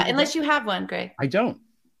out on. Unless you have one, Greg. I don't.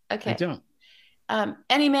 Okay. I don't.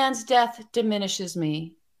 Any man's death diminishes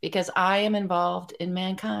me because I am involved in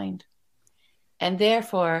mankind, and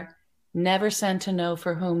therefore never send to know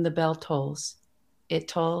for whom the bell tolls. It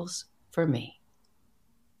tolls for me.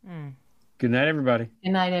 Good night, everybody.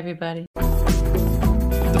 Good night, everybody.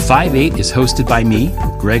 The 5-8 is hosted by me,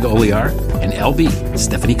 Greg Olear, and LB,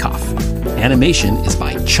 Stephanie Koff. Animation is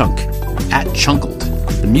by Chunk, @Chunkled.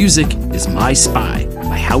 The music is My Spy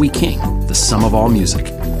by Howie King, the sum of all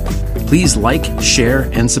music. Please like, share,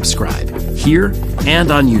 and subscribe here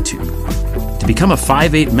and on YouTube. To become a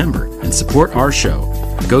 5-8 member and support our show,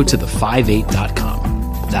 go to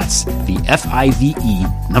the58.com. That's the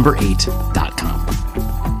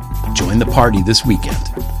FIVE8.com. Join the party this weekend.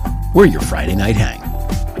 We're your Friday night hang.